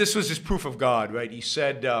said, this was his proof of God, right? He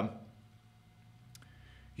said,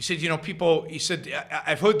 you know, people, he said,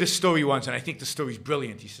 I've heard this story once, and I think the story's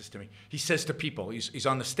brilliant, he says to me. He says to people, he's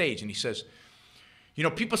on the stage, and he says, you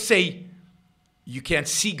know, people say you can't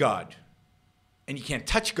see God, and you can't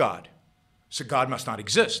touch God, so God must not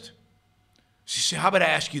exist. So he said, how about I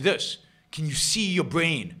ask you this? Can you see your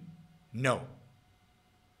brain? No.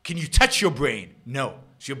 Can you touch your brain? No.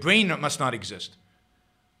 So your brain must not exist.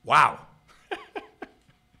 Wow.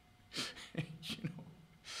 You know,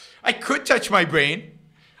 I could touch my brain.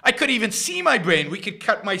 I could even see my brain. We could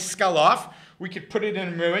cut my skull off. We could put it in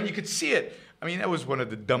a mirror and you could see it. I mean, that was one of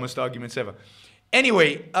the dumbest arguments ever.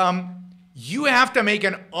 Anyway, you have to make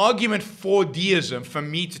an argument for deism for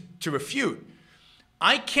me to refute.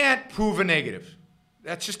 I can't prove a negative.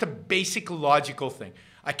 That's just a basic logical thing.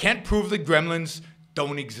 I can't prove that gremlins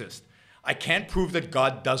don't exist. I can't prove that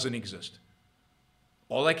God doesn't exist.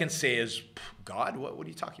 All I can say is, God? What are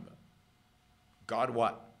you talking about? God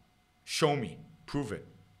what? Show me. Prove it.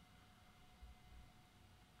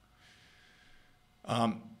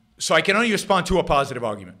 So I can only respond to a positive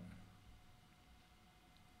argument.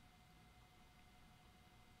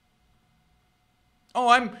 Oh,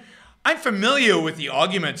 I'm familiar with the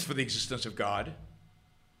arguments for the existence of God.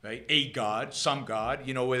 Right? A God, some God,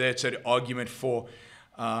 you know, whether it's an argument for,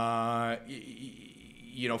 you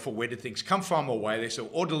know, for where did things come from or why they're so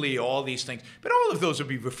orderly or all these things. But all of those will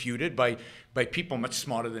be refuted by people much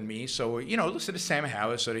smarter than me. So, you know, listen to Sam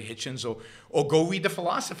Harris or to Hitchens or go read the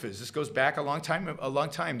philosophers. This goes back a long time.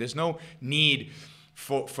 There's no need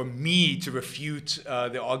for me to refute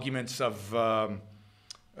the arguments of, I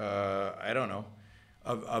don't know,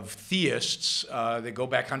 of theists that go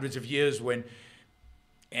back hundreds of years when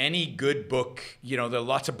any good book, you know, there are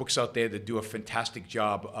lots of books out there that do a fantastic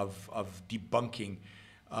job of debunking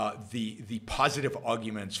the positive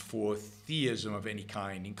arguments for theism of any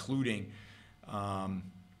kind, including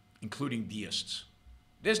deists.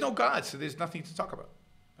 There's no God, so there's nothing to talk about.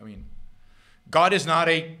 I mean, God is not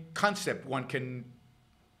a concept one can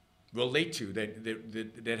relate to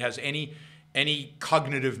that has any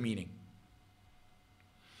cognitive meaning.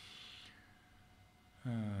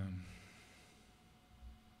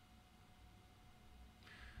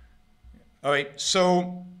 All right,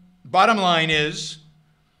 so bottom line is,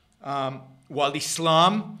 while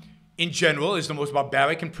Islam in general, is the most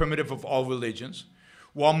barbaric and primitive of all religions,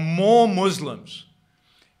 while more Muslims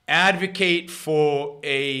advocate for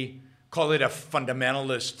call it a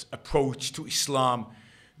fundamentalist approach to Islam,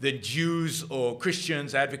 than Jews or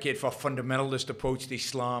Christians advocate for a fundamentalist approach to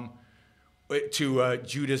Islam, to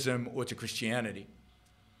Judaism, or to Christianity.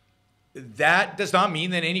 That does not mean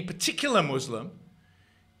that any particular Muslim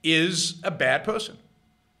is a bad person,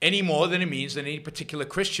 any more than it means that any particular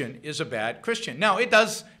Christian is a bad Christian. Now, it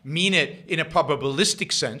does mean it in a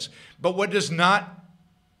probabilistic sense, but one does not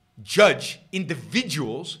judge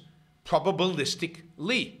individuals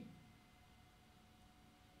probabilistically.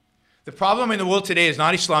 The problem in the world today is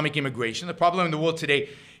not Islamic immigration. The problem in the world today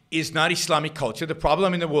is not Islamic culture. The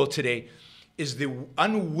problem in the world today is the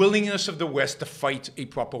unwillingness of the West to fight a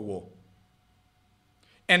proper war.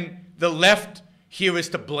 And the left here is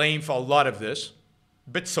to blame for a lot of this,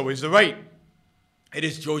 but so is the right. It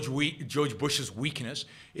is George Bush's weakness.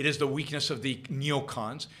 It is the weakness of the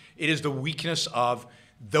neocons. It is the weakness of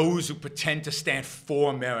those who pretend to stand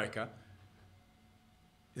for America.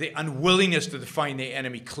 The unwillingness to define their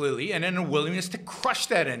enemy clearly, and an unwillingness to crush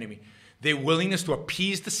that enemy. Their willingness to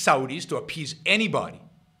appease the Saudis, to appease anybody.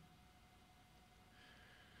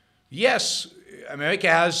 Yes, America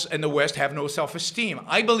has and the West have no self-esteem.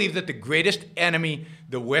 I believe that the greatest enemy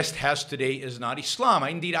the West has today is not Islam.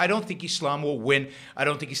 Indeed, I don't think Islam will win. I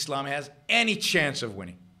don't think Islam has any chance of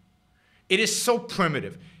winning. It is so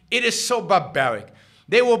primitive. It is so barbaric.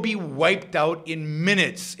 They will be wiped out in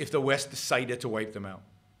minutes if the West decided to wipe them out.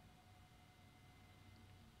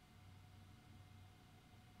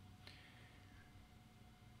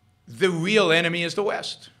 The real enemy is the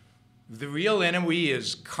West. The real enemy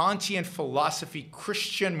is Kantian philosophy,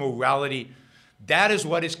 Christian morality. That is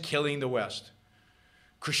what is killing the West.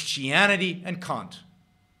 Christianity and Kant.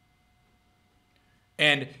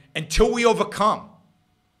 And until we overcome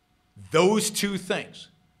those two things,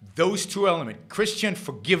 those two elements, Christian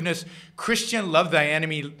forgiveness, Christian love thy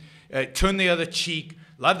enemy, turn the other cheek,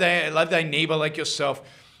 love thy neighbor like yourself,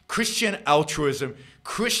 Christian altruism,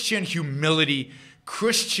 Christian humility,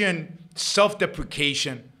 Christian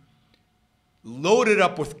self-deprecation, loaded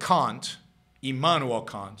up with Kant, Immanuel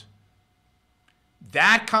Kant,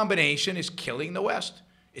 that combination is killing the West.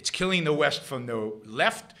 It's killing the West from the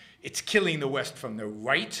left. It's killing the West from the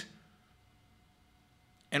right.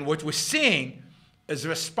 And what we're seeing as a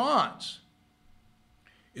response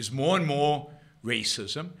is more and more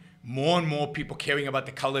racism, more and more people caring about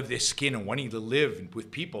the color of their skin and wanting to live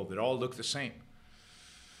with people that all look the same.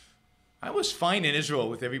 I was fine in Israel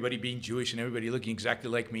with everybody being Jewish and everybody looking exactly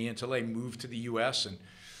like me until I moved to the US and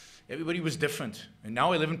everybody was different. And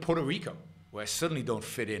now I live in Puerto Rico, where I suddenly don't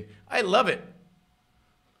fit in. I love it.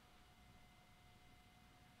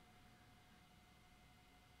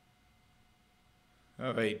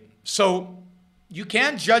 All right. So you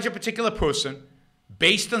can't judge a particular person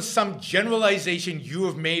based on some generalization you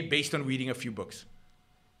have made based on reading a few books.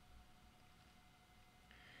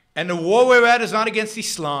 And the war we're at is not against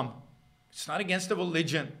Islam. It's not against a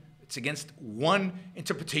religion. It's against one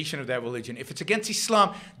interpretation of that religion. If it's against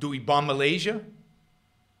Islam, do we bomb Malaysia?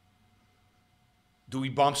 Do we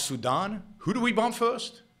bomb Sudan? Who do we bomb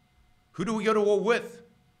first? Who do we go to war with?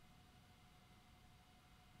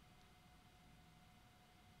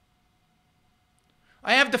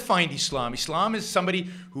 I have defined Islam. Islam is somebody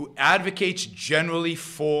who advocates generally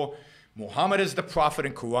for Muhammad as the prophet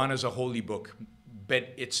and Quran as a holy book.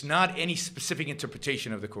 But it's not any specific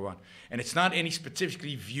interpretation of the Quran. And it's not any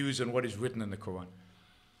specifically views on what is written in the Quran.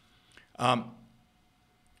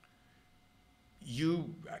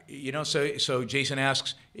 So Jason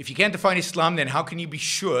asks, if you can't define Islam, then how can you be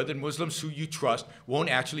sure that Muslims who you trust won't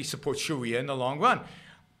actually support Sharia in the long run?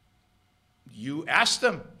 You ask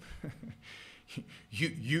them.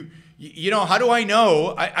 You know, how do I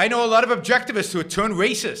know? I know a lot of objectivists who have turned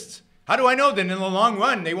racists. How do I know that in the long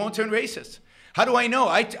run they won't turn racist? How do I know?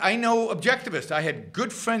 I know objectivists. I had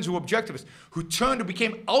good friends who were objectivists who turned and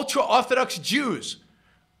became ultra-Orthodox Jews.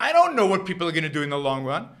 I don't know what people are going to do in the long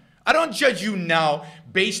run. I don't judge you now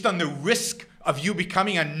based on the risk of you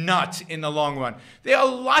becoming a nut in the long run. There are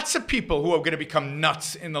lots of people who are going to become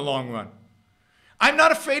nuts in the long run. I'm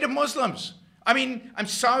not afraid of Muslims. I mean, I'm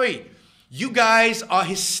sorry. You guys are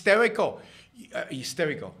hysterical.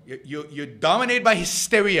 You're dominated by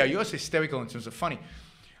hysteria. You're hysterical in terms of funny.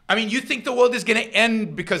 I mean, you think the world is going to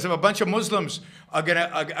end because of a bunch of Muslims are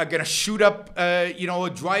gonna shoot up, or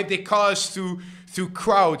drive their cars through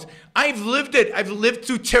crowds. I've lived it. I've lived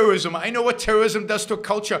through terrorism. I know what terrorism does to a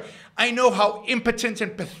culture. I know how impotent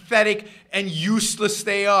and pathetic and useless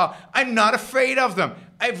they are. I'm not afraid of them.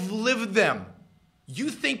 I've lived them. You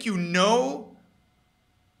think you know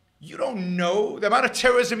You don't know. The amount of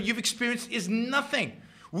terrorism you've experienced is nothing.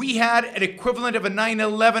 We had an equivalent of a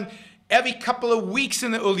 9/11 every couple of weeks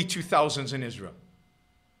in the early 2000s in Israel.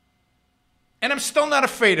 And I'm still not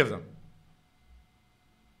afraid of them.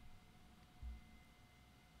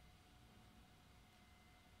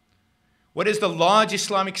 What is the large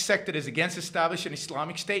Islamic sect that is against establishing an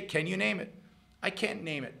Islamic state? Can you name it? I can't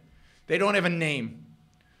name it. They don't have a name.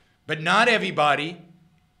 But not everybody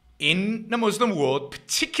in the Muslim world,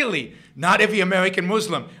 particularly not every American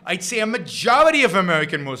Muslim, I'd say a majority of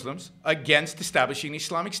American Muslims, are against establishing an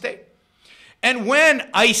Islamic state. And when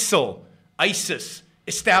ISIS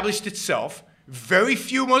established itself, very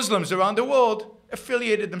few Muslims around the world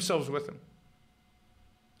affiliated themselves with them.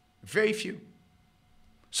 Very few.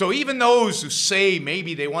 So even those who say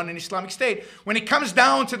maybe they want an Islamic state, when it comes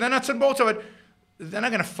down to the nuts and bolts of it, they're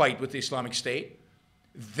not going to fight with the Islamic State.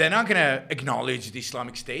 They're not going to acknowledge the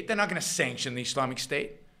Islamic State. They're not going to sanction the Islamic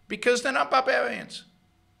State because they're not barbarians.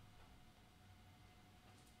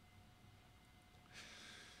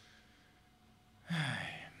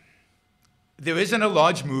 There isn't a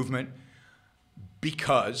large movement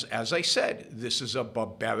because, as I said, this is a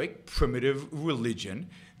barbaric, primitive religion.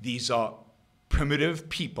 These are primitive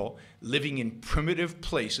people living in primitive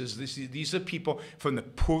places. These are people from the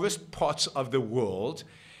poorest parts of the world,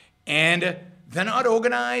 and they're not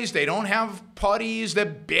organized. They don't have parties. They're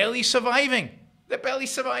barely surviving. They're barely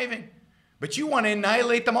surviving. But you want to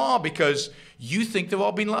annihilate them all because you think they're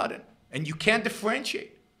all bin Laden, and you can't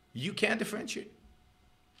differentiate. You can't differentiate.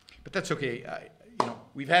 But that's okay.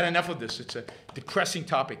 We've had enough of this. It's a depressing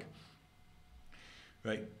topic,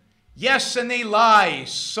 right? Yes, and they lie.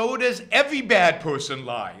 So does every bad person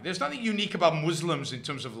lie. There's nothing unique about Muslims in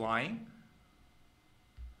terms of lying.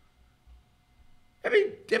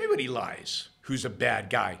 Everybody lies who's a bad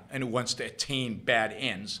guy and who wants to attain bad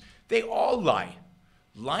ends. They all lie.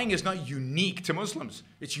 Lying is not unique to Muslims.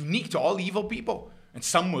 It's unique to all evil people. And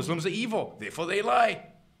some Muslims are evil, therefore they lie.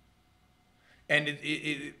 And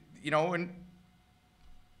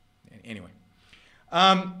anyway.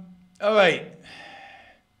 All right.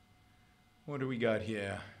 What do we got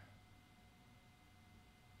here?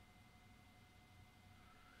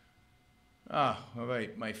 All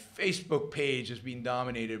right. My Facebook page has been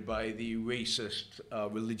dominated by the racist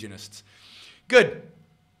religionists. Good.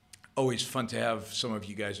 Always fun to have some of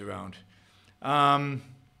you guys around.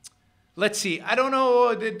 Let's see. I don't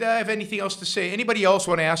know. Did I have anything else to say? Anybody else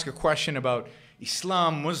want to ask a question about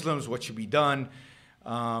Islam, Muslims, what should be done?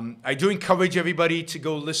 I do encourage everybody to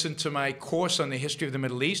go listen to my course on the history of the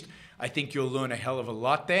Middle East. I think you'll learn a hell of a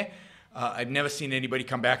lot there. I've never seen anybody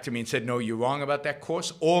come back to me and said, no, you're wrong about that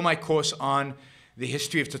course. Or my course on the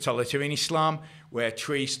history of totalitarian Islam, where I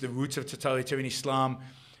trace the roots of totalitarian Islam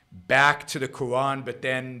back to the Quran, but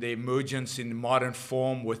then the emergence in modern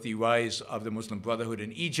form with the rise of the Muslim Brotherhood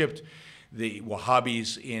in Egypt, the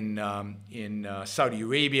Wahhabis in Saudi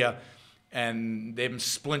Arabia, and them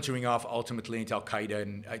splintering off ultimately into Al-Qaeda.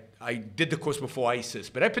 And I did the course before ISIS,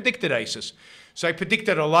 but I predicted ISIS. So I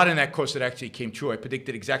predicted a lot in that course that actually came true. I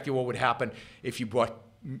predicted exactly what would happen if you brought,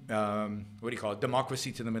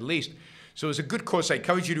 democracy to the Middle East. So it was a good course. I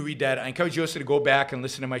encourage you to read that. I encourage you also to go back and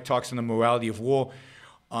listen to my talks on the morality of war,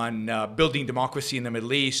 on building democracy in the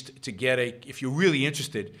Middle East, to get if you're really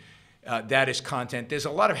interested, that is content. There's a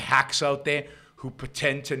lot of hacks out there who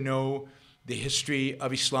pretend to know the history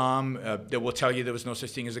of Islam. That will tell you there was no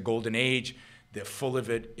such thing as a golden age. They're full of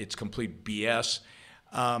it. It's complete BS.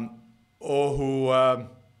 Or who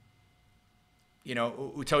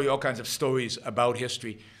tell you all kinds of stories about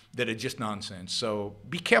history that are just nonsense. So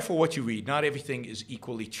be careful what you read. Not everything is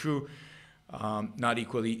equally true.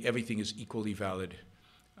 Everything is equally valid.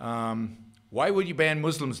 Why would you ban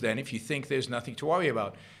Muslims then if you think there's nothing to worry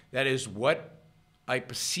about? That is what I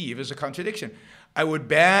perceive as a contradiction. I would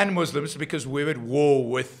ban Muslims because we're at war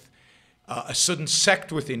with a certain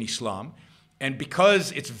sect within Islam, and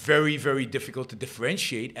because it's very, very difficult to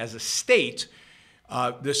differentiate as a state,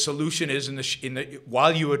 the solution is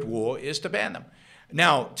while you're at war is to ban them.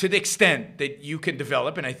 Now, to the extent that you can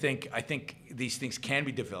develop, and I think these things can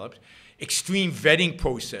be developed, extreme vetting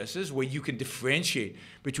processes where you can differentiate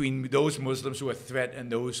between those Muslims who are a threat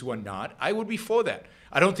and those who are not, I would be for that.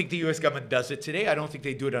 I don't think the U.S. government does it today. I don't think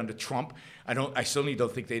they do it under Trump. I certainly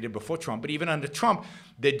don't think they did before Trump. But even under Trump,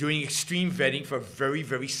 they're doing extreme vetting for a very,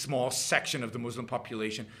 very small section of the Muslim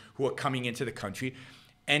population who are coming into the country,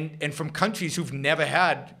 and from countries who've never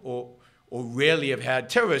had or rarely have had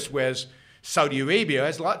terrorists, whereas Saudi Arabia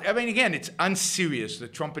has a lot. I mean, again, it's unserious. The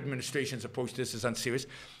Trump administration's approach to this is unserious.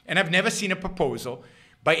 And I've never seen a proposal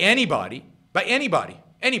by anybody,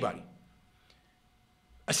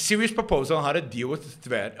 a serious proposal on how to deal with the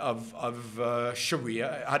threat of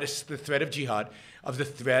Sharia, the threat of jihad, of the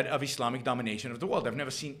threat of Islamic domination of the world. I've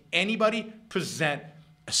never seen anybody present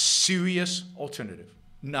a serious alternative.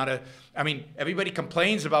 I mean, everybody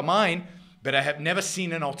complains about mine, but I have never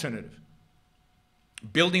seen an alternative.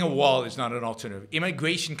 Building a wall is not an alternative.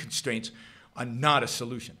 Immigration constraints are not a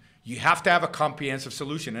solution. You have to have a comprehensive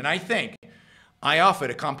solution. And I think I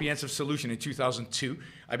offered a comprehensive solution in 2002.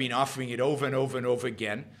 I've been offering it over and over and over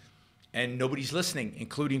again, and nobody's listening,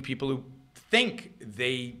 including people who think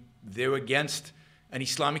they're against an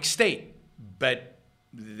Islamic state, but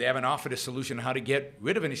they haven't offered a solution on how to get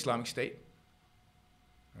rid of an Islamic state.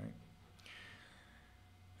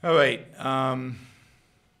 All right.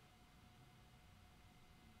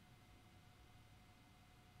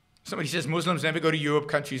 Somebody says Muslims never go to Europe,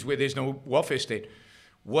 countries where there's no welfare state.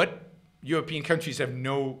 What European countries have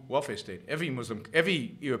no welfare state? Every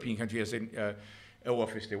European country has a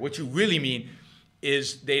welfare state. What you really mean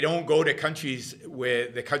is they don't go to countries where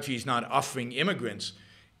the country is not offering immigrants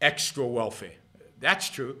extra welfare. That's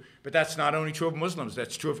true, but that's not only true of Muslims.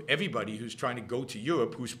 That's true of everybody who's trying to go to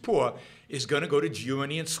Europe, who's poor, is going to go to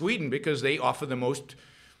Germany and Sweden because they offer the most,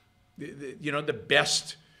 the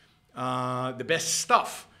best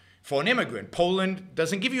stuff for an immigrant. Poland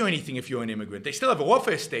doesn't give you anything if you're an immigrant. They still have a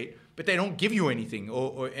welfare state, but they don't give you anything.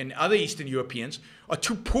 And other Eastern Europeans are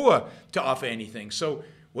too poor to offer anything. So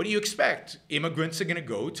what do you expect? Immigrants are going to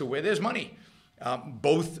go to where there's money,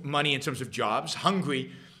 both money in terms of jobs.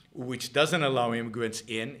 Hungary, which doesn't allow immigrants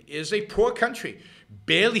in, is a poor country,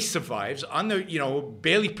 barely survives,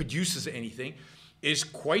 barely produces anything, is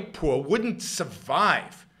quite poor, wouldn't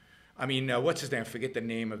survive. I mean, what's his name? I forget the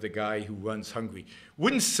name of the guy who runs Hungary.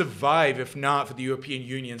 Wouldn't survive if not for the European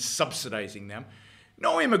Union subsidizing them.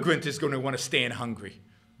 No immigrant is going to want to stay in Hungary.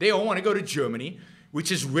 They all want to go to Germany,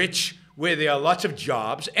 which is rich, where there are lots of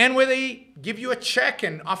jobs, and where they give you a check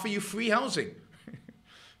and offer you free housing.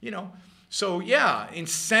 So yeah,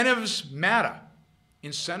 incentives matter.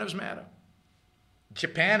 Incentives matter.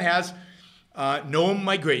 Japan has no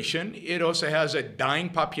migration. It also has a dying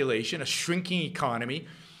population, a shrinking economy,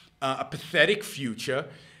 a pathetic future,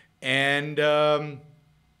 and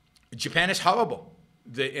Japan is horrible.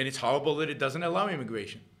 And it's horrible that it doesn't allow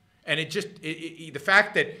immigration. And the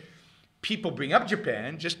fact that people bring up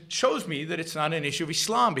Japan just shows me that it's not an issue of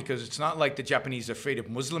Islam, because it's not like the Japanese are afraid of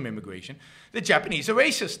Muslim immigration. The Japanese are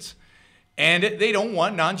racists, and they don't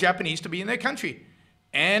want non-Japanese to be in their country.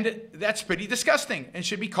 And that's pretty disgusting and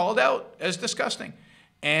should be called out as disgusting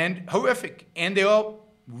and horrific. And there are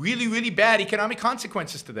really, really bad economic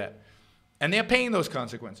consequences to that. And they're paying those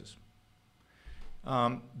consequences.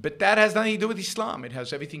 But that has nothing to do with Islam. It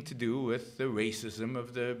has everything to do with the racism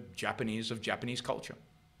of Japanese culture.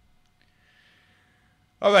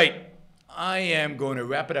 All right, I am going to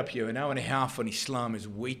wrap it up here. An hour and a half on Islam is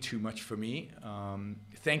way too much for me.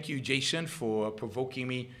 Thank you, Jason, for provoking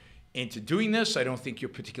me into doing this. I don't think you're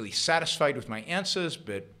particularly satisfied with my answers,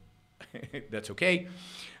 but that's okay.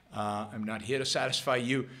 I'm not here to satisfy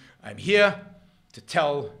you. I'm here to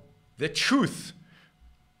tell the truth.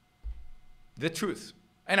 The truth.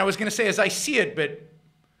 And I was going to say as I see it, but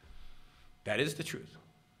that is the truth.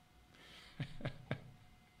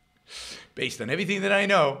 Based on everything that I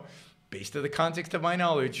know, based on the context of my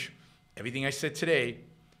knowledge, everything I said today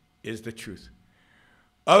is the truth.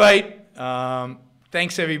 All right.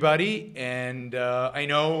 Thanks, everybody. And I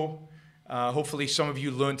know hopefully some of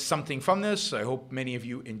you learned something from this. I hope many of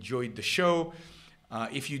you enjoyed the show.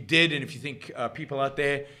 If you did, and if you think people out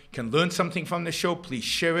there can learn something from the show, please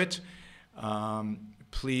share it.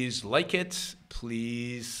 Please like it.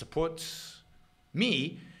 Please support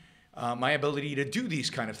me, my ability to do these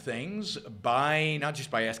kind of things by not just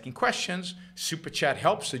by asking questions. Super Chat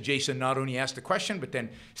helps. So Jason not only asked the question, but then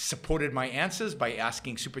supported my answers by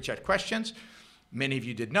asking Super Chat questions. Many of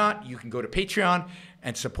you did not. You can go to Patreon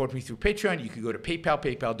and support me through Patreon. You can go to PayPal,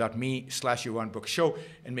 paypal.me/Yaron Brook Show,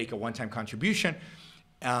 and make a one-time contribution.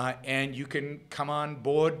 And you can come on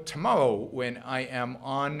board tomorrow when I am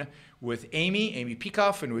on with Amy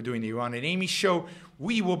Peikoff, and we're doing the Yaron and Amy show.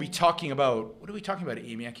 We will be talking about, what are we talking about,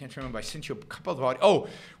 Amy? I can't remember. I sent you a couple of audio. Oh,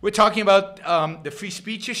 we're talking about the free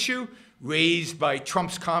speech issue raised by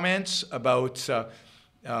Trump's comments about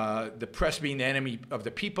the press being the enemy of the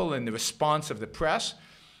people and the response of the press.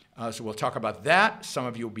 So we'll talk about that. Some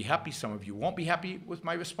of you will be happy. Some of you won't be happy with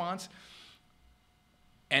my response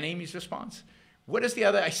and Amy's response. What is the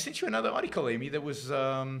other? I sent you another article, Amy, that was,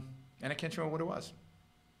 and I can't remember what it was.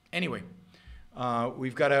 Anyway,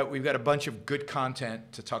 we've got a bunch of good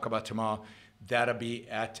content to talk about tomorrow. That'll be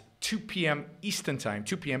at 2 p.m. Eastern Time.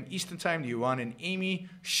 2 p.m. Eastern Time, the Yaron and Amy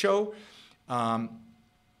show.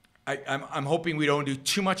 I'm hoping we don't do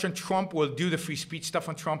too much on Trump. We'll do the free speech stuff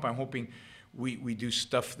on Trump. I'm hoping we do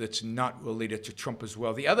stuff that's not related to Trump as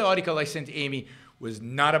well. The other article I sent Amy was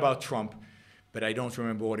not about Trump, but I don't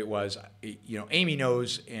remember what it was. Amy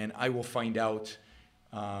knows, and I will find out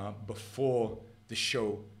before the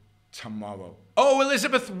show tomorrow. Oh,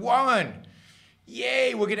 Elizabeth Warren.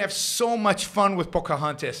 Yay, we're going to have so much fun with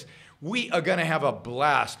Pocahontas. We are going to have a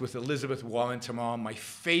blast with Elizabeth Warren tomorrow, my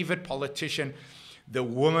favorite politician, the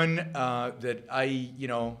woman that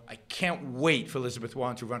I can't wait for Elizabeth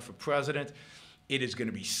Warren to run for president. It is going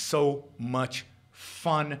to be so much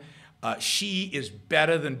fun. She is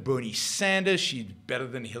better than Bernie Sanders. She's better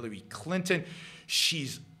than Hillary Clinton.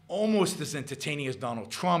 She's almost as entertaining as Donald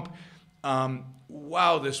Trump.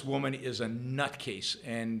 Wow, this woman is a nutcase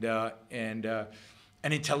and an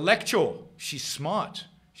intellectual. She's smart.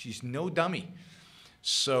 She's no dummy.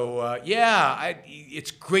 So, it's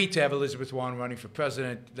great to have Elizabeth Warren running for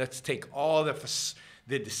president. Let's take all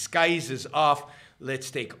the disguises off. Let's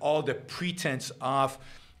take all the pretense off.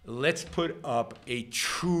 Let's put up a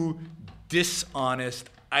true, dishonest,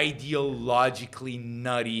 ideologically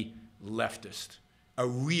nutty leftist, a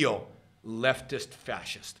real leftist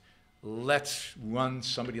fascist. Let's run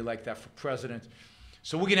somebody like that for president.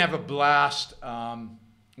 So we're going to have a blast.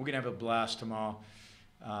 Tomorrow.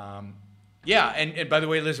 And by the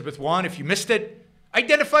way, Elizabeth Warren, if you missed it,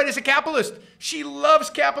 identified as a capitalist. She loves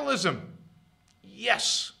capitalism.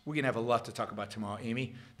 Yes, we're going to have a lot to talk about tomorrow,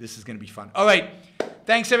 Amy. This is going to be fun. All right.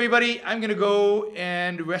 Thanks, everybody. I'm going to go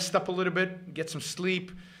and rest up a little bit, get some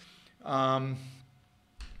sleep. I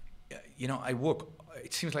work.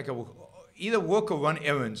 It seems like I either work or run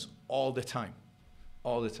errands all the time.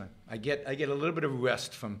 All the time. I get a little bit of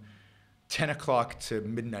rest from 10 o'clock to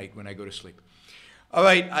midnight when I go to sleep. All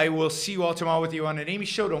right, I will see you all tomorrow with the Yaron and Amy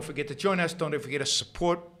show. Don't forget to join us. Don't forget to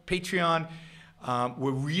support Patreon.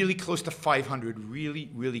 We're really close to 500, really,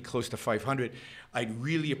 really close to 500. I'd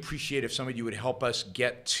really appreciate if some of you would help us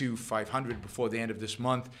get to 500 before the end of this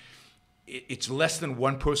month. It's less than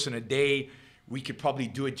one person a day. We could probably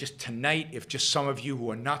do it just tonight if just some of you who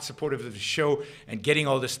are not supportive of the show and getting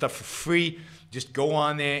all this stuff for free, just go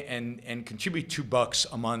on there and contribute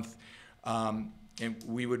 $2 a month. And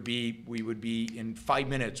we would be in 5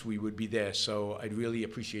 minutes, we would be there. So I'd really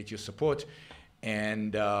appreciate your support.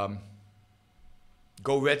 And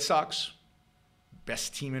go Red Sox,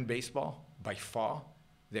 best team in baseball by far.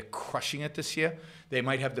 They're crushing it this year. They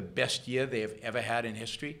might have the best year they have ever had in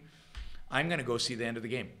history. I'm going to go see the end of the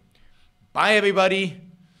game. Bye, everybody.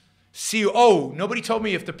 See you. Oh, nobody told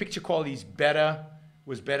me if the picture quality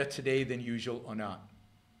was better today than usual or not.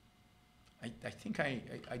 I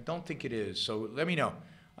don't think it is. So let me know.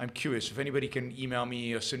 I'm curious. If anybody can email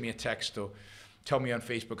me or send me a text or tell me on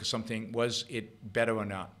Facebook or something, was it better or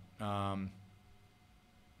not? I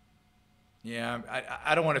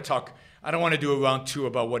don't want to talk. I don't want to do a round two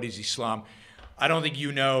about what is Islam. I don't think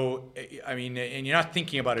you know. I mean, and you're not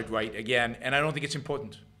thinking about it right again. And I don't think it's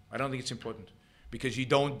important. I don't think it's important because you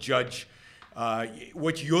don't judge.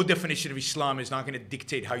 What your definition of Islam is not going to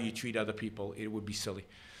dictate how you treat other people. It would be silly.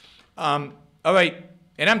 All right,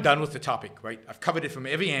 and I'm done with the topic, right? I've covered it from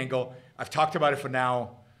every angle. I've talked about it for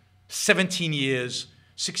now 17 years,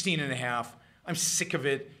 16 and a half. I'm sick of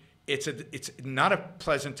it. It's not a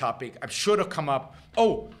pleasant topic. I'm sure it'll come up.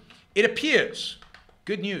 Oh, it appears,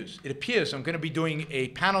 good news, it appears I'm going to be doing a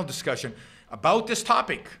panel discussion about this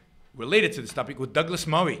topic, related to this topic, with Douglas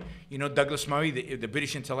Murray. You know Douglas Murray, the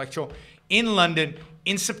British intellectual, in London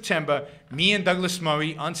in September. Me and Douglas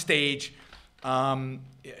Murray on stage.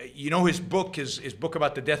 You know his book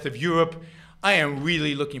about the death of Europe. I am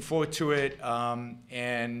really looking forward to it,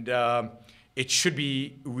 and it should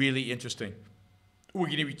be really interesting. We're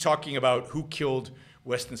going to be talking about who killed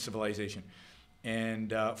Western civilization.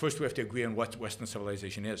 And first we have to agree on what Western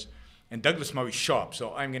civilization is. And Douglas Murray's sharp,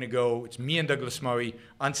 so I'm going to go, it's me and Douglas Murray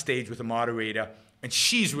on stage with a moderator, and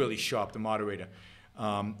she's really sharp, the moderator.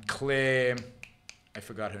 Claire, I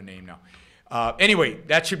forgot her name now. Anyway,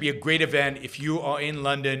 that should be a great event. If you are in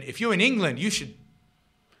London, if you're in England, you should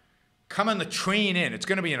come on the train in. It's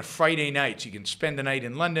going to be on a Friday night, so you can spend the night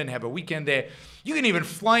in London, have a weekend there. You can even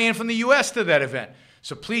fly in from the U.S. to that event.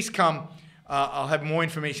 So please come. I'll have more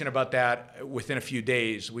information about that within a few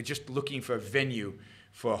days. We're just looking for a venue,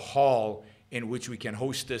 for a hall in which we can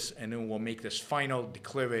host this, and then we'll make this final,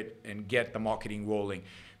 declare it, and get the marketing rolling.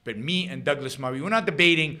 But me and Douglas Murray, we're not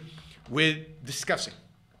debating, we're discussing.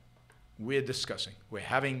 We're discussing. We're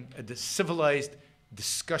having a civilized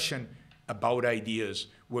discussion about ideas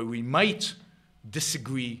where we might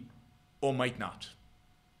disagree or might not.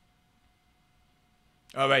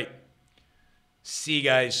 All right. See you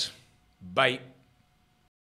guys. Bye.